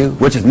epinephrine in you,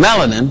 which is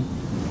melanin,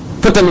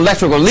 put them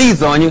electrical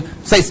leads on you,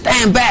 say,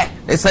 stand back.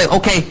 They say,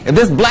 okay, if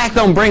this black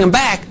don't bring them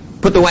back,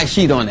 put the white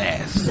sheet on the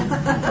ass.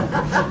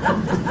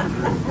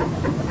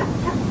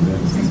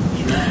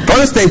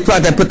 First they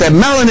put that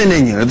melanin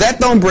in you. If that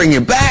don't bring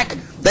you back,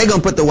 they're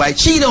going to put the white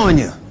sheet on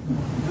you.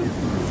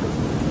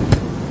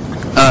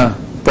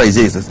 Praise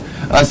Jesus.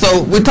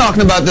 So we're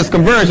talking about this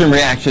conversion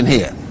reaction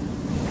here.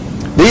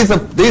 These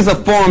are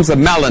forms of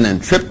melanin: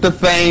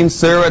 tryptophan,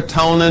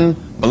 serotonin,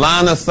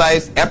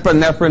 melanocytes,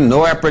 epinephrine,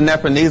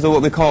 norepinephrine. These are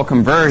what we call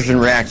conversion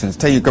reactions.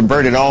 Till you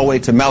convert it all the way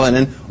to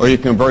melanin, or you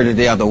convert it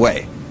the other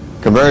way.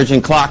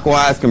 Conversion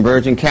clockwise,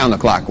 conversion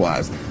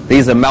counterclockwise.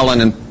 These are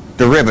melanin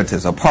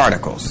derivatives or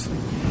particles.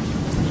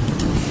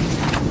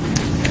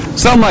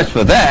 So much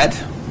for that.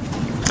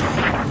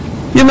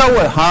 You know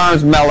what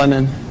harms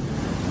melanin?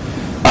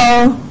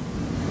 Oh,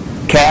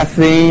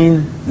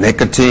 caffeine,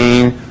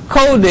 nicotine,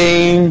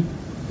 codeine,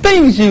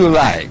 things you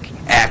like.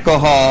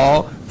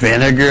 Alcohol,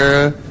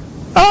 vinegar,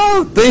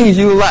 oh, things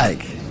you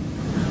like.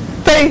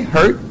 They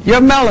hurt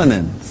your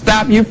melanin,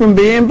 stop you from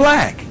being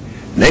black.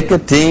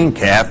 Nicotine,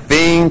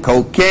 caffeine,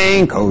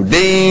 cocaine,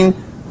 codeine,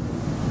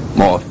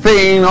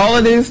 morphine, all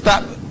of these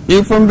stop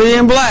you from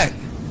being black.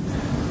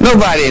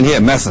 Nobody in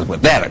here messes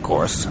with that, of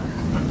course.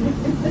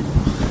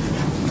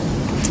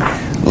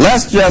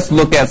 Let's just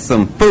look at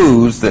some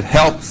foods that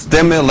help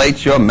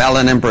stimulate your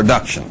melanin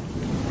production.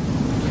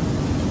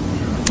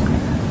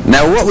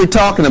 Now, what we're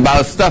talking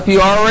about is stuff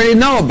you already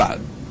know about.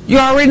 You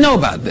already know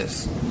about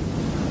this.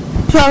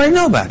 You already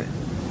know about it.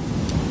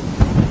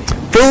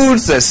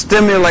 Foods that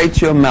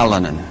stimulate your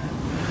melanin.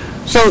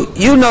 So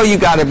you know you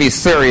got to be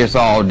serious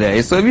all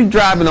day. So if you're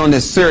driving on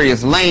this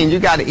serious lane, you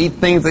got to eat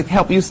things that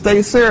help you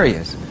stay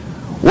serious.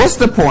 What's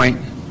the point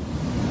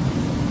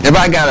if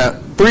I got a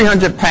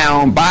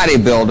 300-pound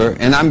bodybuilder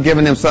and I'm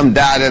giving him some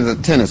diet as a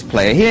tennis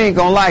player? He ain't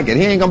going to like it.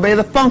 He ain't going to be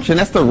able to function.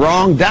 That's the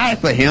wrong diet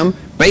for him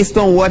based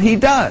on what he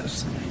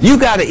does. You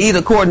got to eat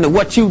according to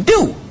what you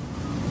do.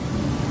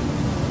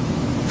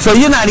 So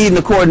you're not eating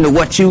according to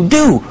what you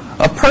do.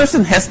 A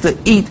person has to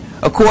eat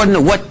according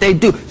to what they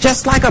do,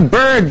 just like a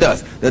bird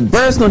does. The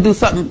bird's going to do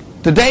something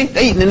today,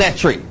 they eating in that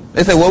tree.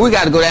 They say, well, we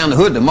got to go down the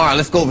hood tomorrow.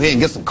 Let's go over here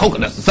and get some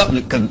coconuts or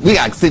something because we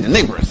got to see the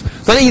neighbors.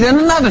 So they eat in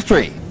another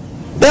tree.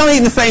 They don't eat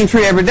in the same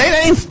tree every day.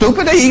 They ain't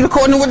stupid. They eat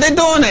according to what they're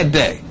doing that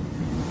day.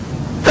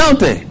 Don't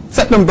they?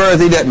 Except them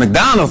birds eat at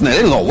McDonald's now.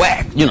 They're a little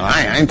whack. You know,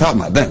 I ain't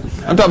talking about them.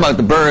 I'm talking about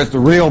the birds, the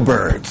real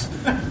birds.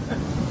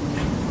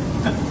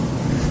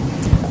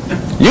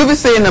 You be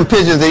seeing them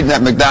pigeons eating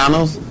at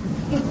McDonald's.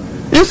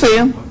 You see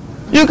them.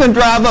 You can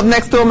drive up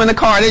next to them in the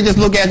car. They just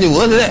look at you.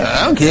 What's that?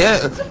 I don't care.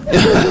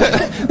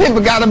 They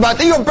forgot about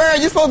that. You're a bird.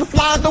 You're supposed to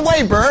fly out the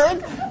way,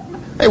 bird.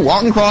 They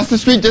walking across the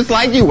street just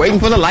like you,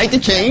 waiting for the light to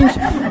change.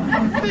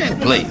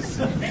 Man, please.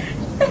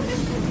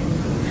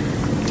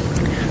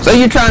 So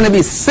you're trying to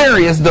be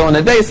serious during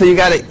the day, so you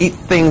got to eat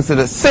things that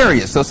are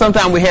serious. So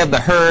sometimes we have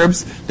the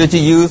herbs that you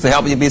use to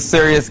help you be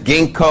serious.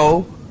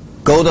 Ginkgo,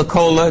 Gotu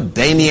Kola,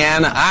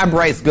 Damiana.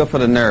 Eyebright's good for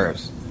the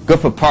nerves. Good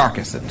for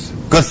Parkinson's.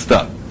 Good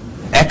stuff.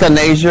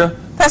 Echinacea.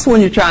 That's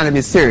when you're trying to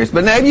be serious.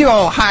 But now if you're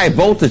all high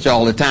voltage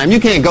all the time, you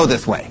can't go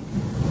this way.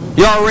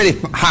 You're already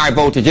high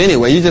voltage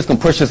anyway. You're just going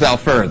to push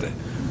yourself further.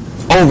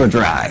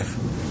 Overdrive.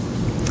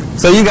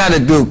 So you got to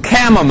do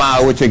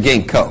chamomile with your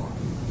ginkgo.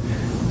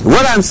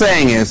 What I'm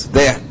saying is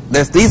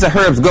these are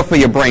herbs good for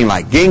your brain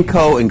like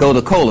ginkgo and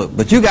Gotu Kola,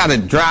 but you got to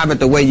drive it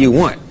the way you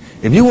want.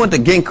 If you want the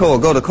ginkgo or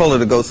Gotu Kola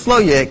to go slow,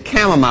 you add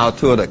chamomile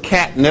to it, or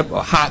catnip,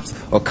 or hops,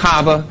 or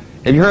kava.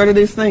 Have you heard of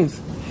these things?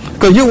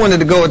 Because you wanted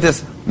to go at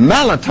this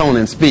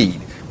melatonin speed.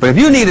 But if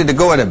you needed to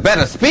go at a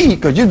better speed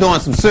because you're doing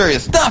some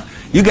serious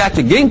stuff, you got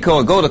your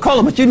ginkgo or Gotu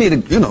Kola, but you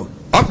need to,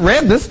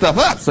 up-rev this stuff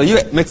up. So you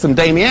mix some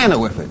Damiana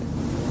with it.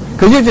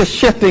 Because you're just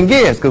shifting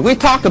gears. Because we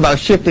talked about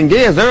shifting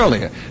gears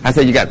earlier. I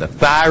said you got the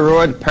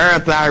thyroid,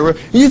 parathyroid.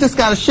 You just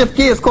got to shift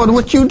gears according to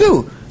what you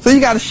do. So you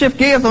got to shift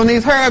gears on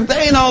these herbs.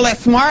 They ain't all that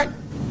smart.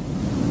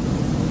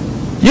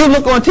 You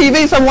look on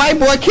TV, some white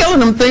boy killing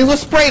them things with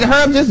spray. The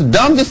herb just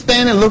dumb, just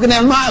standing looking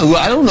at him.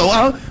 I don't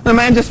know. The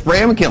man just spray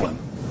him and kill him.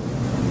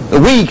 The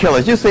weed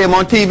killers, you see them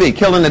on TV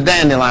killing the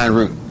dandelion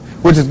root,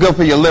 which is good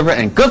for your liver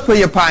and good for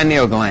your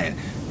pineal gland.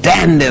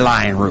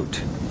 Dandelion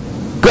root.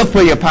 Good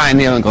for your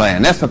pineal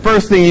gland. That's the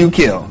first thing you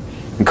kill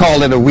and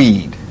call it a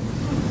weed.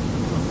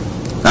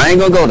 I ain't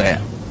going to go there.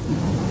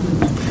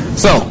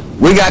 So,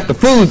 we got the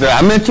foods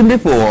that I mentioned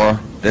before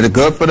that are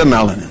good for the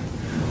melanin.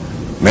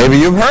 Maybe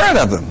you've heard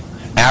of them.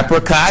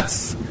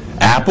 Apricots,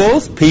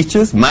 apples,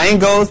 peaches,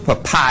 mangoes,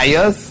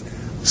 papayas,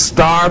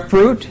 star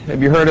fruit.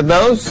 Have you heard of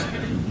those?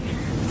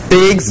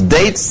 Figs,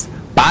 dates,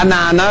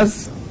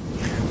 bananas,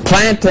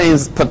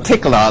 plantains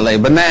particularly,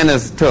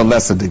 bananas to a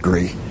lesser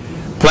degree.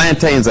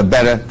 Plantains are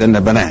better than the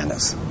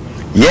bananas.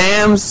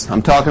 Yams,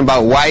 I'm talking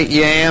about white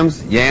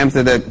yams, yams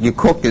that you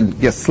cook and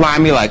get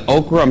slimy like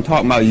okra. I'm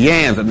talking about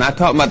yams. I'm not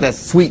talking about that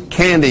sweet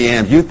candy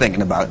yams you're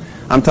thinking about.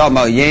 I'm talking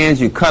about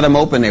yams, you cut them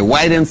open, they're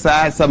white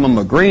inside, some of them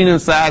are green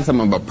inside, some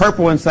of them are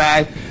purple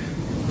inside.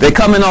 They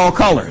come in all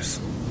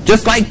colors,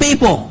 just like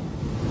people.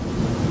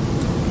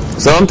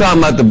 So I'm talking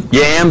about the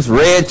yams,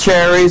 red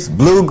cherries,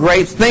 blue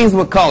grapes, things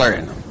with color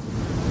in them.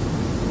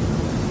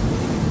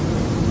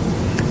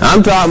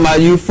 I'm talking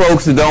about you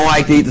folks who don't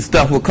like to eat the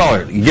stuff with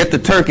color. You get the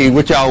turkey,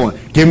 what y'all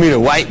want? Give me the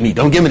white meat.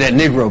 Don't give me that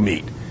Negro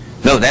meat.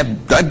 No,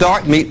 that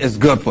dark meat is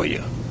good for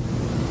you.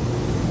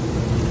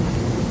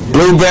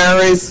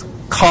 Blueberries,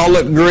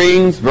 collard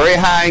greens, very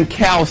high in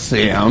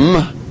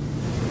calcium.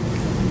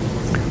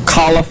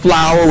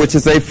 Cauliflower, which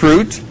is a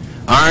fruit.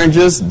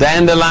 Oranges,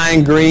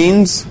 dandelion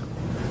greens.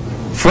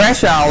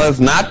 Fresh olives,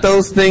 not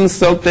those things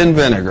soaked in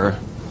vinegar.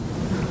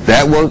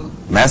 That will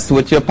mess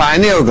with your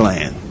pineal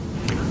gland.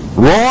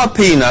 Raw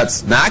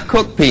peanuts, not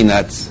cooked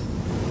peanuts.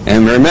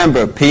 And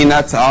remember,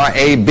 peanuts are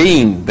a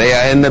bean. They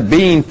are in the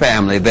bean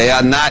family. They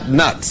are not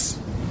nuts.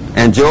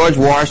 And George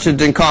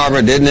Washington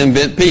Carver didn't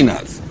invent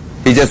peanuts.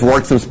 He just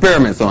worked some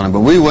experiments on them.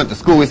 But we went to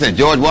school, we said,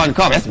 George Washington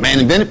Carver, that's the man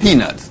who invented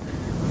peanuts.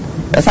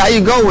 That's how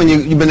you go when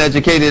you've been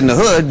educated in the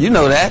hood. You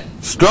know that.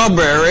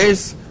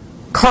 Strawberries,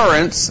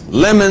 currants,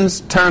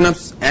 lemons,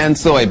 turnips, and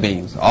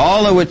soybeans.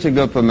 All of which are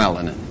good for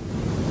melanin.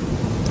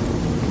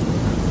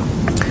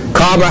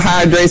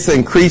 Carbohydrates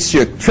increase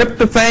your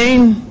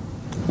tryptophan,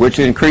 which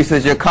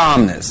increases your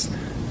calmness.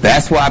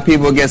 That's why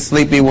people get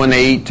sleepy when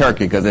they eat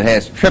turkey, because it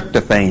has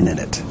tryptophan in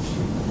it.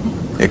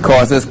 It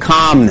causes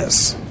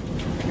calmness.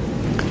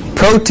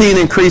 Protein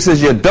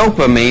increases your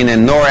dopamine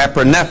and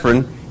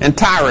norepinephrine and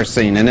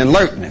tyrosine and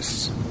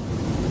alertness.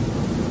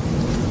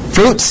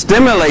 Fruits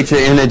stimulate your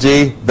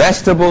energy.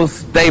 Vegetables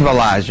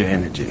stabilize your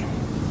energy.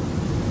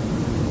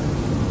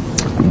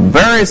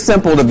 Very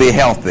simple to be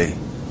healthy.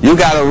 You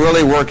got to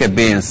really work at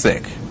being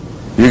sick.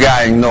 You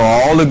got to ignore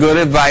all the good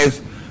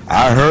advice.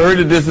 I heard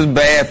that this is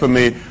bad for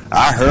me.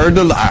 I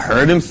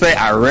heard him say,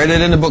 I read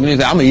it in the book, and he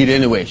said, I'm going to eat it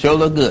anyway. It sure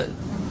look good.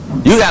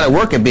 You got to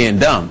work at being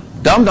dumb.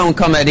 Dumb don't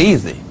come that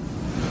easy.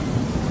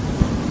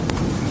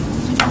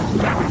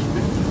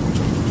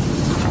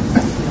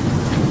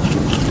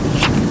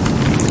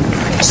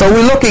 So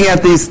we're looking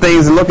at these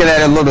things and looking at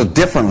it a little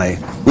differently.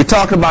 We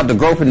talked about the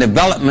growth and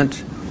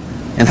development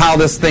and how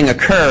this thing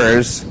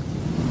occurs,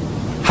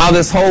 how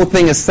this whole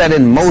thing is set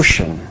in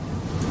motion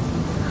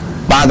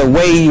by the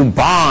way you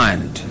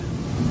bond.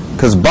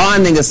 Because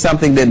bonding is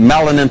something that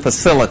melanin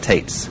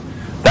facilitates.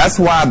 That's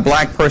why a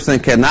black person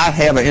cannot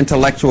have an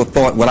intellectual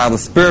thought without a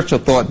spiritual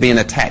thought being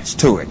attached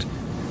to it.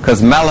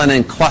 Because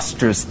melanin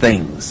clusters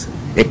things.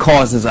 It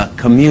causes a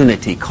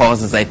community,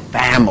 causes a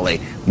family.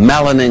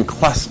 Melanin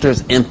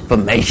clusters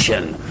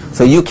information.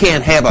 So you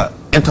can't have an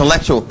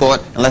intellectual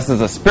thought unless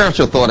there's a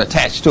spiritual thought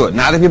attached to it.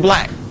 Not if you're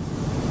black.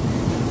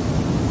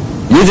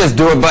 You just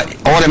do it but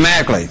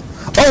automatically.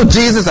 Oh,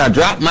 Jesus, I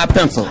dropped my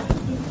pencil.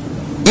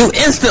 You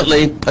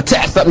instantly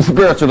attach something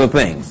spiritual to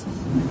things.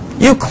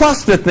 You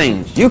cluster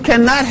things. You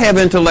cannot have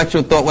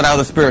intellectual thought without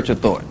a spiritual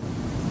thought.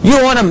 You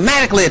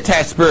automatically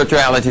attach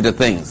spirituality to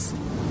things.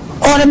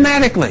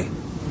 Automatically.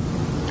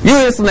 You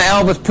listen to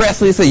Elvis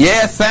Presley, you say,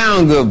 yeah, it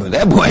sounds good, but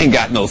that boy ain't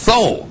got no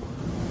soul.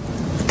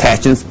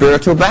 Attaching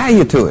spiritual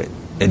value to it.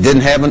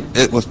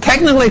 It was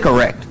technically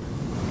correct,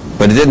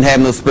 but it didn't have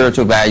no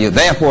spiritual value,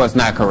 therefore it's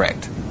not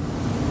correct.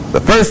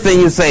 The first thing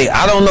you say,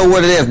 I don't know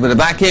what it is, but if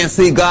I can't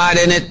see God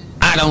in it,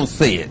 I don't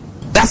see it.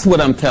 That's what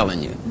I'm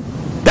telling you.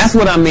 That's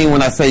what I mean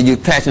when I say you're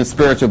attaching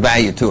spiritual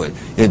value to it.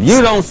 If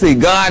you don't see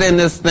God in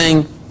this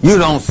thing, you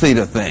don't see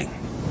the thing.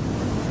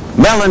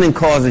 Melanin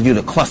causes you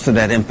to cluster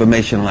that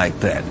information like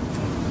that.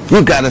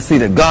 You got to see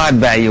the God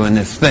value in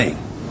this thing.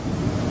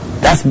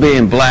 That's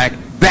being black.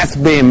 That's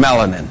being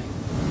melanin.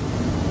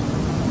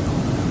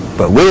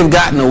 But we've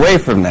gotten away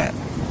from that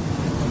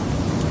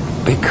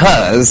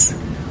because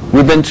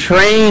we've been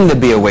trained to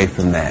be away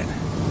from that.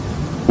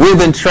 We've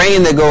been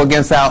trained to go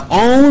against our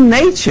own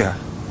nature.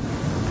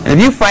 And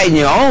if you fight in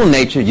your own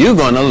nature, you're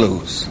going to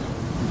lose.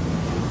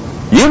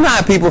 You know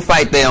how people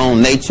fight their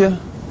own nature.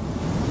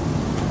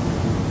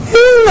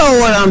 You know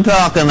what I'm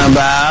talking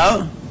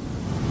about.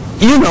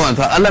 You know what I'm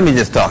talking about. Let me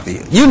just talk to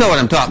you. You know what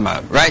I'm talking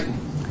about, right?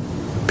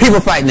 People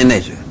fighting their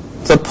nature.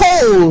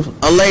 Suppose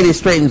a lady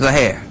straightens her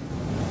hair.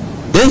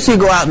 Then she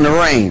go out in the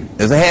rain.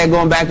 Is her hair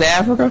going back to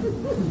Africa?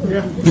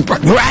 Yeah.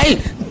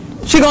 Right.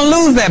 She's going to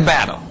lose that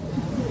battle.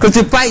 Because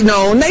you're fighting your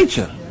own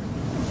nature.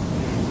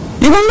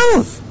 You're going to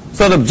lose.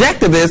 So the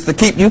objective is to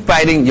keep you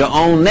fighting your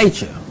own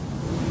nature.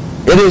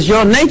 It is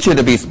your nature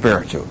to be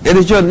spiritual. It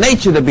is your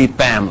nature to be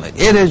family.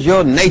 It is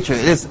your nature.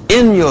 It is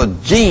in your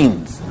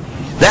genes.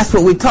 That's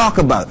what we talk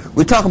about.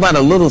 We talk about a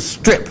little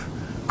strip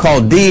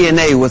called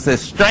DNA with a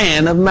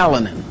strand of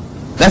melanin.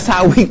 That's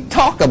how we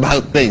talk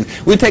about things.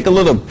 We take a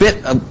little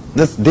bit of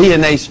this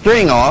DNA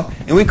string off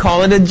and we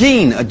call it a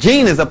gene. A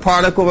gene is a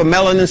particle of a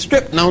melanin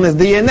strip known as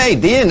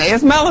DNA. DNA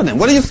is melanin.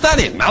 What are you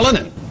studying?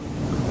 Melanin.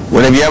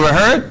 What have you ever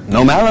heard?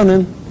 No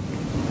melanin.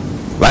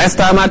 Last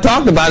time I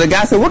talked about it, the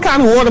guy said, what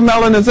kind of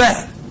watermelon is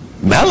that?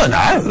 Melon?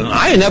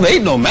 I ain't never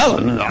ate no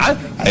melon. I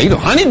ate a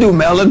honeydew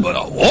melon, but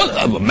a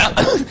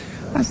watermelon.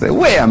 I said,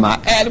 where am I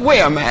at?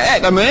 Where am I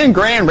at? I'm in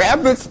Grand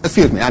Rapids.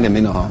 Excuse me, I didn't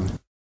mean no harm.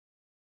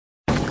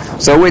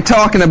 So we're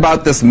talking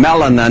about this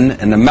melanin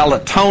and the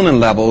melatonin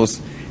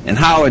levels and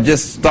how it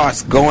just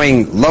starts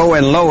going low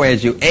and low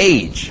as you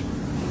age.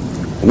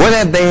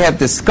 What they have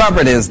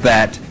discovered is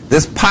that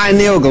this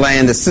pineal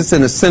gland that sits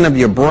in the center of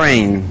your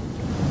brain,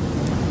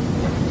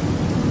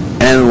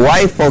 and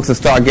white folks will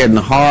start getting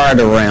hard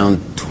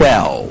around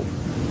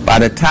 12. By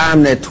the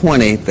time they're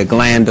 20, the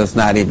gland does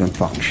not even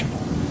function.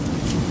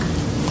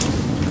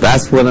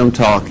 That's what I'm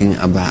talking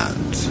about.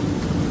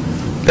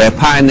 their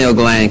pineal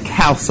gland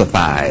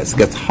calcifies,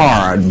 gets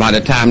hard by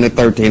the time they're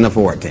 13 or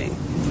 14.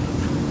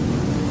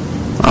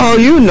 Oh,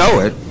 you know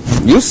it.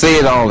 You see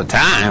it all the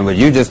time, but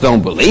you just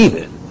don't believe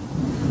it.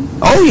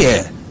 Oh,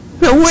 yeah.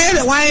 Now,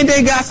 why ain't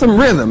they got some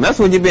rhythm? That's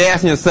what you be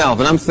asking yourself.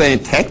 And I'm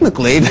saying,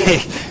 technically,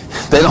 they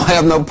don't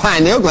have no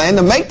pineal gland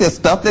to make this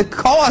stuff that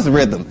cause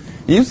rhythm.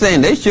 You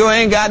saying they sure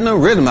ain't got no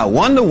rhythm. I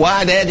wonder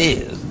why that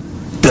is.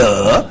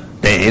 Duh.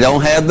 They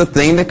don't have the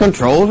thing that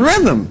controls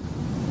rhythm.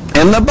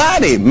 In the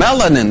body,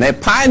 melanin,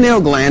 that pineal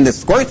gland that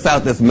squirts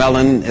out this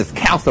melanin is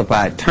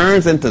calcified,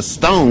 turns into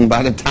stone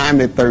by the time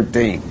they're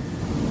 13.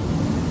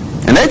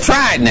 And they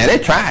tried now. They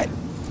tried.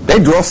 They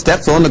draw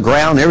steps on the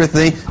ground,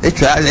 everything. They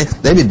try.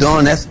 They be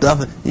doing that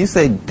stuff. You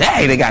say,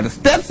 dang, they got the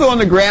steps on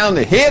the ground.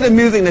 They hear the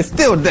music, and they're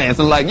still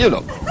dancing like, you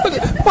know,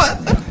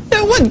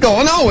 what's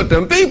going on with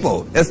them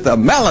people? It's the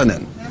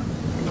melanin.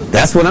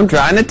 That's what I'm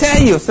trying to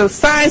tell you. So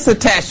science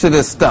attached to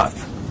this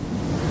stuff.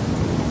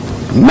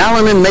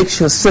 Melanin makes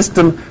your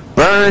system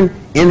burn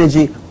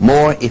energy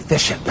more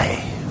efficiently.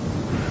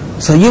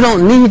 So you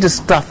don't need the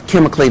stuff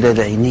chemically that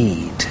they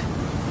need.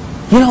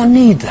 You don't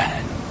need that.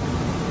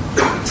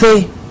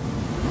 See,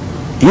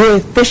 you're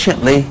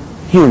efficiently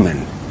human.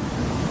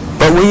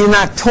 But when you're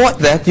not taught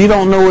that, you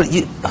don't know what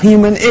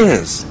human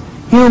is.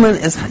 Human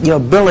is your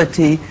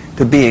ability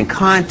to be in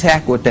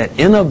contact with that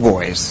inner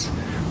voice,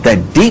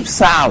 that deep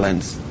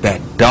silence,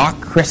 that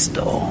dark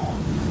crystal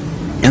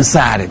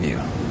inside of you.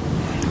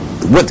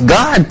 What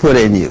God put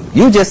in you.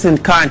 You're just in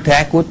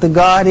contact with the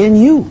God in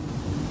you.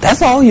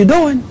 That's all you're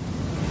doing.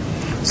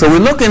 So we're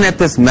looking at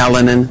this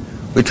melanin.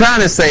 We're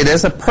trying to say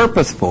there's a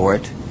purpose for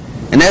it.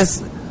 And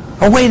there's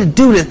a way to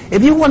do this.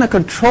 If you want to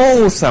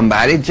control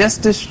somebody,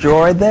 just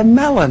destroy their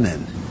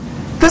melanin.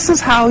 This is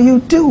how you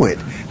do it.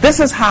 This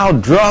is how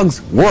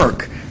drugs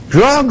work.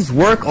 Drugs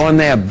work on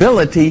their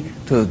ability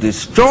to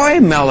destroy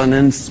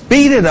melanin,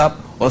 speed it up,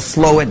 or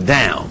slow it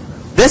down.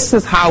 This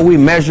is how we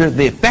measure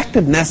the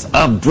effectiveness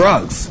of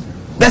drugs.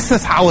 This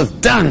is how it's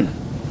done.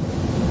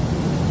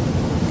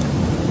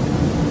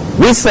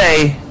 We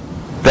say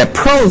that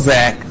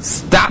Prozac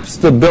stops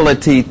the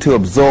ability to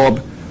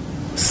absorb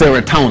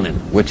serotonin,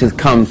 which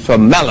comes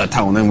from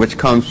melatonin, which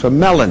comes from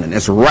melanin.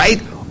 It's right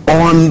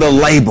on the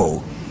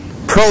label.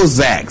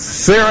 Prozac,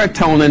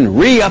 serotonin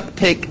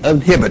reuptake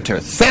inhibitor,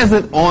 says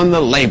it on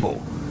the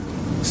label.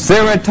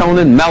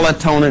 Serotonin,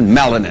 melatonin,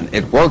 melanin.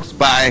 It works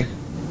by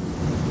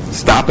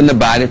stopping the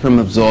body from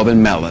absorbing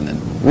melanin.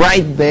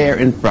 Right there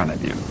in front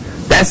of you.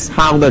 That's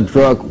how the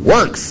drug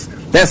works.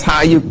 That's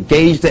how you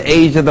gauge the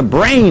age of the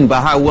brain,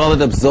 by how well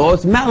it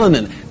absorbs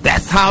melanin.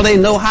 That's how they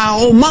know how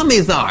old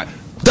mummies are.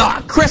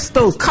 Dark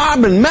crystals,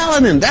 carbon,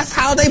 melanin. That's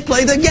how they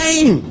play the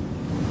game.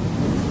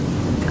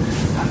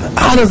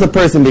 How does a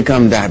person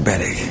become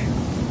diabetic?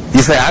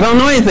 You say, I don't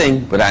know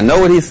anything, but I know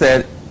what he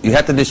said. You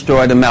have to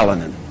destroy the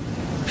melanin.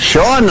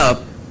 Sure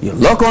enough, you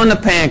look on the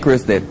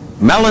pancreas, there are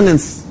melanin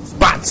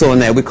spots on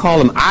there. We call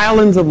them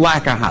islands of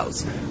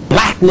Langerhans.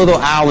 Black little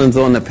islands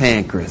on the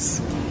pancreas.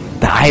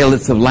 The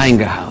islets of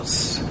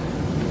Langerhans.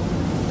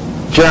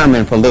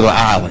 German for little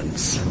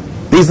islands.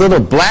 These little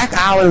black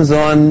islands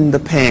on the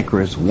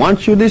pancreas,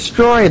 once you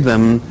destroy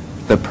them,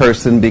 the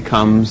person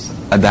becomes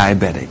a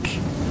diabetic.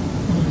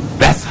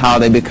 That's how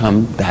they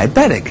become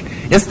diabetic.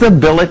 It's the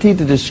ability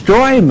to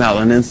destroy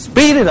melanin,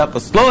 speed it up or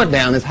slow it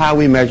down is how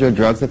we measure a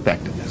drug's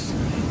effectiveness.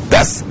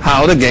 That's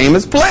how the game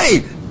is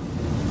played.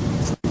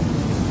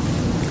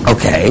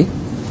 Okay.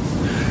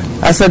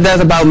 I said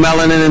that's about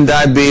melanin and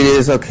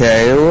diabetes.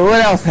 Okay. Well,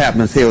 what else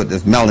happens here with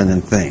this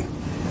melanin thing?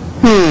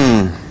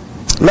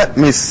 Let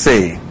me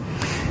see.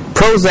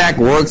 Prozac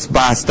works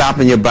by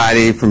stopping your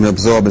body from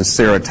absorbing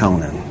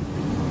serotonin.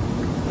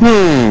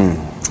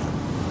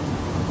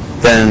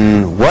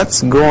 Then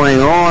what's going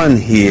on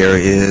here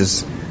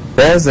is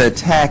there's an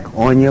attack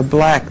on your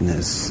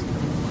blackness.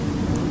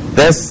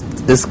 This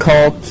is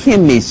called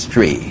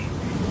chemistry.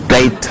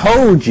 They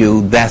told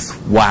you that's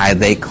why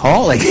they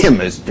call it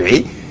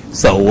chemistry.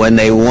 So when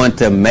they want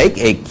to make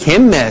a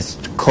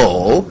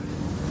chemical,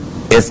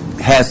 it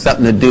has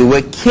something to do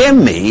with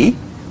chemi,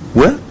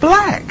 with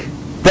black.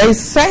 They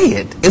say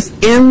it. It's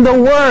in the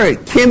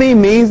word. Chemi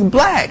means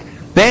black.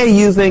 They're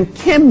using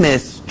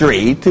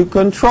chemistry to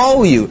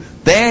control you.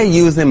 They're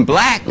using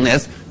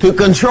blackness to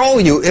control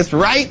you. It's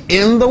right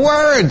in the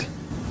word.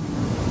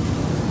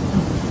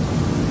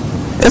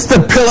 It's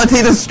the ability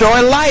to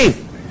destroy life.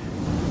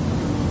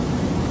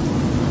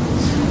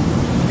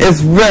 It's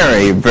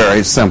very,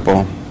 very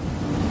simple.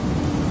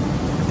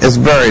 It's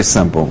very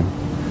simple.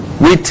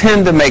 We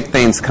tend to make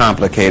things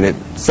complicated,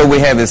 so we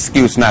have an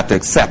excuse not to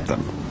accept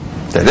them.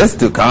 That it's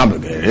too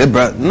complicated,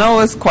 but no,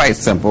 it's quite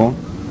simple.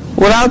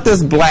 Without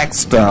this black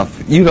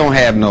stuff, you don't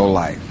have no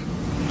life.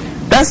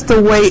 That's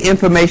the way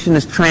information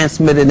is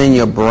transmitted in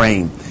your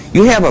brain.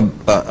 You have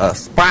a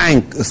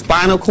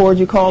spinal cord,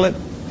 you call it.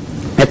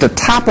 At the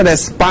top of that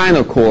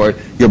spinal cord,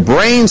 your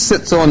brain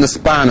sits on the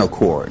spinal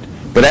cord.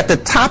 But at the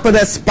top of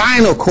that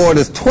spinal cord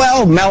is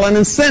 12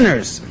 melanin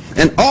centers.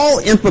 And all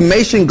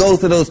information goes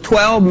to those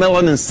 12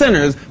 melanin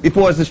centers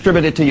before it's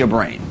distributed to your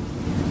brain.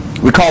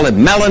 We call it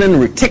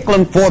melanin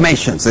reticulum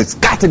formations. It's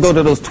got to go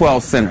to those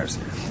 12 centers.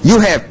 You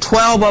have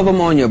 12 of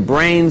them on your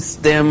brain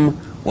stem.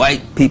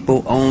 White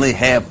people only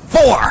have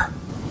 4.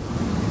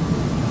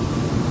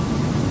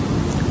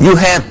 You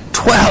have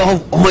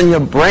 12 on your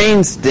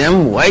brain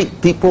stem.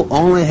 White people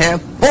only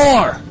have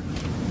 4.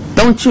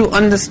 Don't you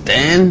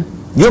understand?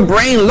 Your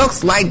brain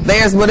looks like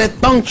theirs, but it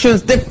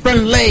functions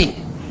differently.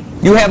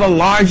 You have a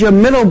larger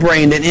middle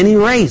brain than any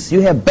race. You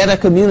have better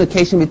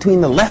communication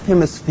between the left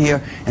hemisphere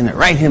and the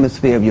right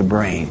hemisphere of your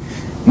brain.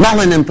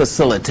 Melanin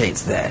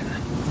facilitates that.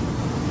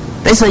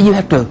 They say you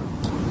have to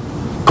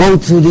go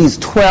through these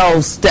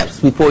 12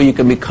 steps before you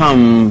can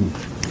become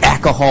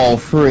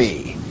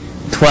alcohol-free.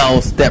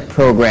 12-step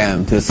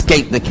program. To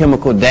escape the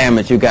chemical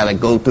damage, you got to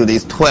go through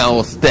these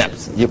 12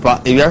 steps. Have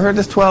you ever heard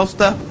this 12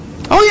 step?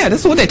 Oh yeah, this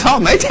is what they're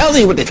talking about. They tell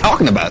you what they're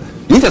talking about.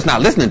 You're just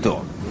not listening to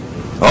them.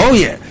 Oh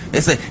yeah. They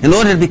say, in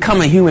order to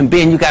become a human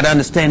being, you got to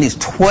understand these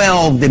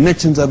 12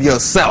 dimensions of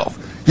yourself.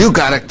 You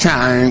got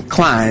to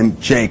climb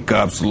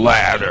Jacob's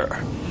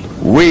ladder.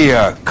 We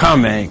are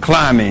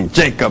climbing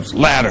Jacob's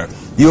ladder.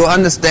 You're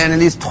understanding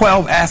these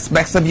 12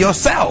 aspects of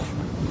yourself.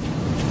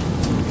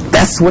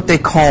 That's what they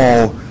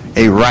call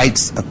a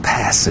rites of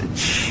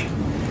passage,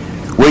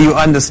 where you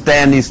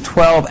understand these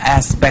 12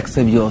 aspects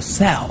of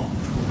yourself.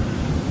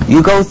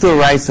 You go through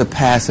rites of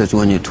passage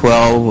when you're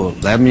 12 or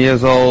 11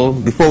 years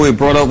old. Before we were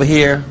brought over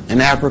here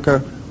in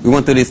Africa, we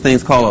went through these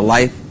things called a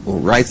life or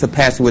rites of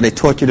passage, where they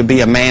taught you to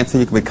be a man so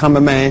you could become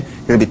a man.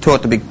 You had to be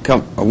taught to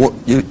become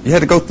you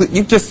had to go through.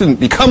 You just didn't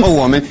become a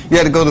woman. You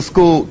had to go to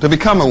school to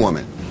become a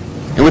woman,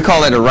 and we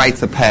call it a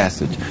rites of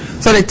passage.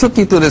 So they took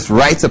you through this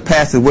rites of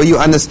passage where you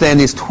understand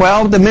these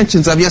 12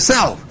 dimensions of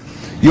yourself.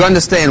 You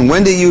understand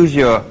when to use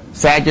your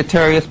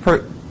Sagittarius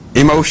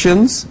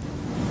emotions.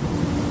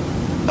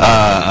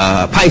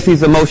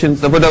 Pisces emotions.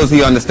 For those of you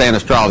who understand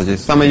astrology,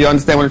 some of you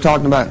understand what I'm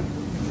talking about?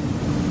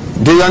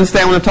 Do you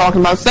understand what I'm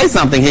talking about? Say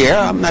something here.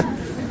 I'm not.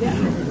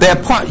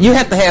 You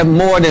have to have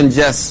more than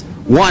just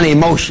one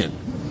emotion.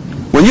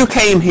 When you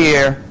came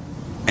here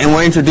and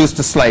were introduced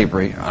to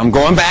slavery, I'm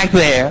going back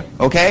there,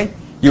 okay?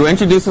 You were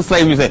introduced to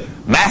slavery, you say,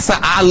 Master,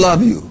 I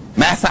love you.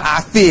 Master,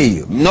 I fear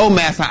you. No,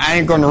 Master, I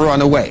ain't going to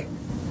run away.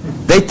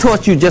 They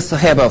taught you just to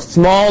have a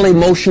small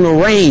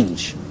emotional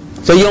range.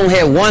 So you don't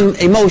have one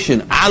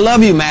emotion. I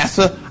love you,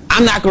 Master.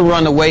 I'm not going to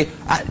run away.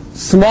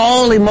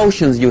 Small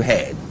emotions you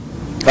had.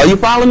 Are you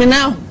following me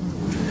now?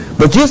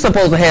 But you're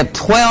supposed to have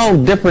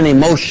 12 different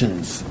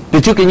emotions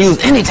that you can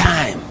use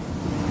anytime.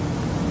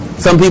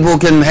 Some people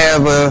can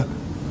have a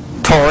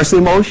Taurus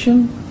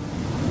emotion.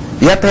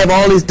 You have to have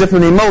all these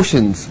different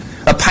emotions.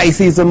 A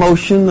Pisces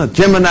emotion, a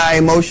Gemini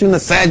emotion, a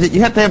Sagittarius.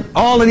 You have to have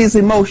all of these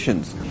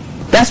emotions.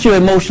 That's your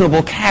emotional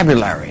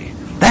vocabulary.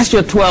 That's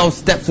your 12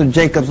 steps of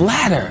Jacob's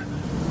ladder.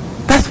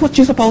 That's what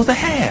you're supposed to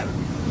have.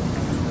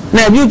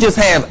 Now, if you just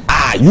have,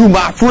 you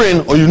my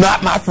friend or you're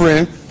not my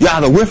friend, you're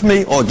either with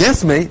me or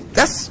against me,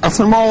 that's a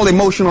small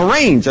emotional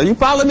range. Are you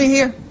following me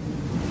here?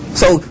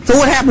 So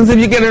what happens if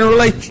you get in a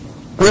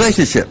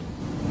relationship?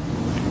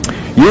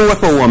 You're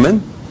with a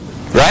woman,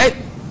 right?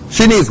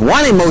 She needs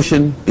one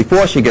emotion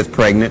before she gets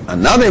pregnant,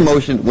 another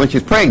emotion when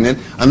she's pregnant,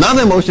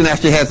 another emotion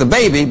after she has a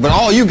baby, but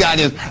all you got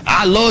is,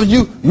 I love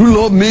you, you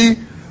love me,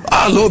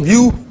 I love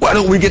you, why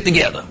don't we get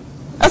together?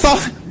 That's all.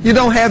 You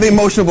don't have the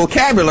emotional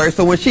vocabulary,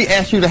 so when she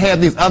asks you to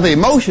have these other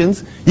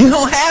emotions, you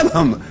don't have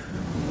them.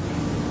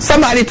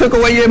 Somebody took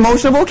away your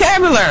emotional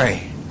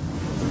vocabulary.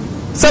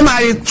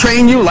 Somebody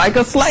trained you like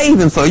a slave,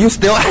 and so you're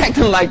still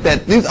acting like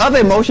that. These other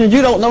emotions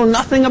you don't know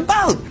nothing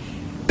about.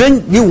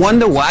 Then you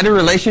wonder why the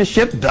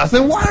relationship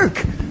doesn't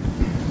work.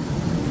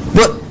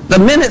 But the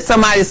minute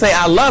somebody say,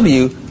 I love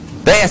you,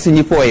 they're asking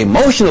you for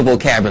emotional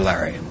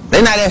vocabulary.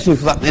 They're not asking you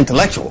for something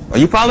intellectual. Are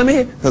you following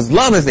me? Because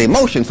love is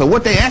emotion. So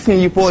what they're asking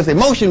you for is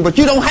emotion, but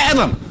you don't have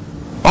them.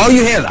 All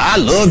you have is, I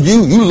love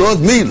you, you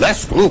love me,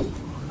 let's screw.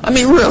 I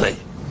mean, really.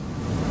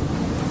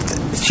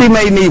 She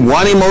may need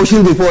one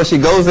emotion before she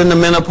goes into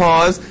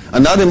menopause,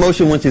 another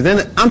emotion when she's in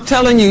it. I'm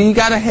telling you, you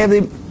got to have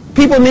it.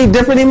 People need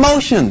different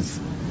emotions.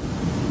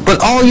 But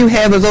all you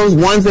have is those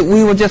ones that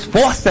we were just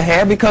forced to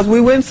have because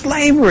we were in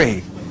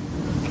slavery.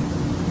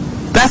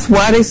 That's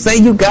why they say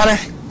you got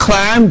to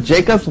climb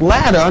Jacob's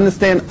ladder,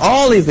 understand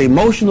all these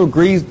emotional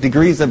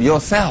degrees of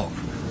yourself.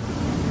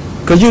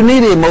 Because you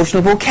need the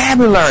emotional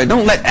vocabulary.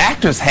 Don't let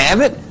actors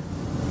have it.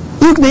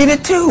 You need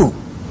it too.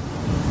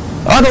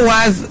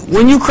 Otherwise,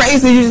 when you're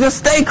crazy, you just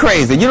stay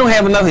crazy. You don't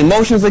have enough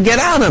emotions to get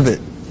out of it.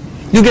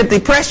 You get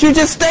depressed, you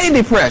just stay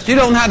depressed. You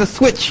don't know how to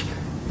switch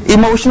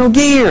emotional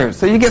gears,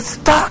 so you get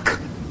stuck.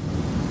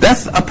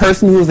 That's a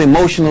person who's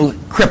emotionally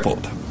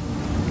crippled.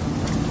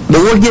 The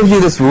Lord gives you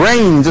this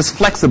range, this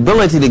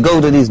flexibility to go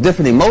to these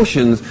different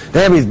emotions, to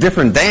have these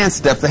different dance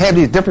steps, to have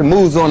these different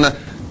moves on the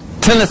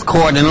tennis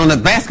court and on the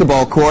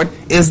basketball court,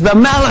 is the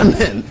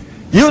melanin.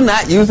 You're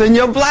not using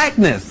your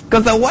blackness,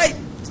 because the white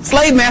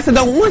slave master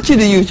don't want you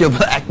to use your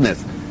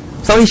blackness.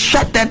 So he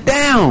shut that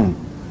down.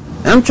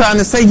 And I'm trying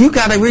to say, you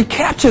got to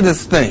recapture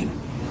this thing.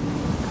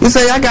 You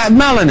say, I got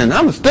melanin.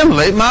 I'm going to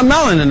stimulate my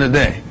melanin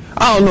today.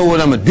 I don't know what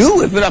I'm going to do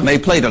with it. I may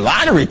play the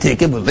lottery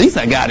ticket, but at least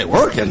I got it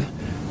working.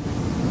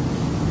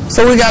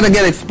 So we got to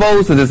get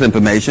exposed to this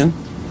information.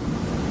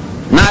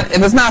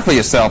 If it's not for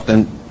yourself,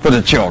 then for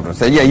the children.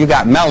 Say, yeah, you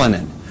got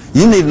melanin.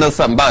 You need to know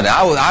something about it.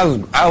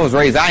 I was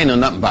raised, I didn't know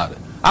nothing about it.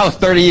 I was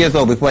 30 years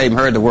old before I even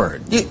heard the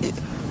word. You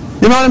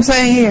know what I'm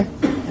saying here?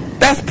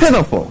 That's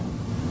pitiful.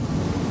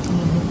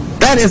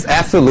 That is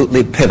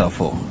absolutely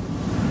pitiful.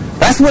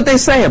 That's what they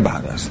say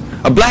about us.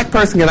 A black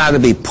person can either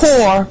be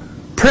poor,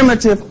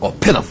 primitive, or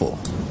pitiful.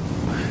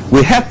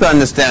 We have to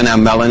understand our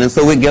melanin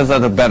so it gives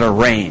us a better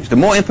range. The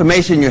more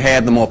information you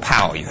have, the more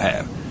power you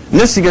have. And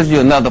this gives you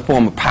another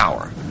form of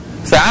power.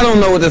 So I don't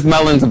know what this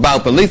melanin's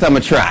about, but at least I'm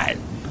going to try it.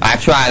 I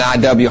tried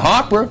I.W.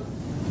 Harper,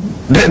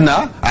 didn't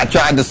I? I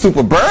tried the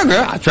super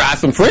burger. I tried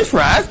some french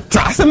fries.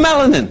 Try some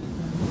melanin.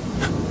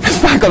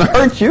 It's not going to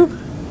hurt you.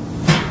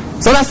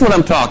 So that's what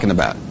I'm talking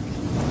about.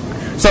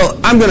 So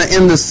I'm going to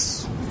end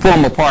this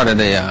formal part of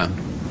the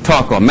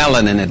talk on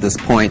melanin at this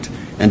point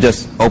and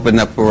just open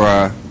up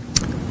for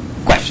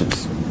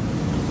questions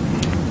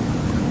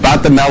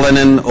about the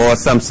melanin or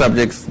some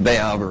subjects they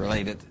are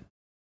related.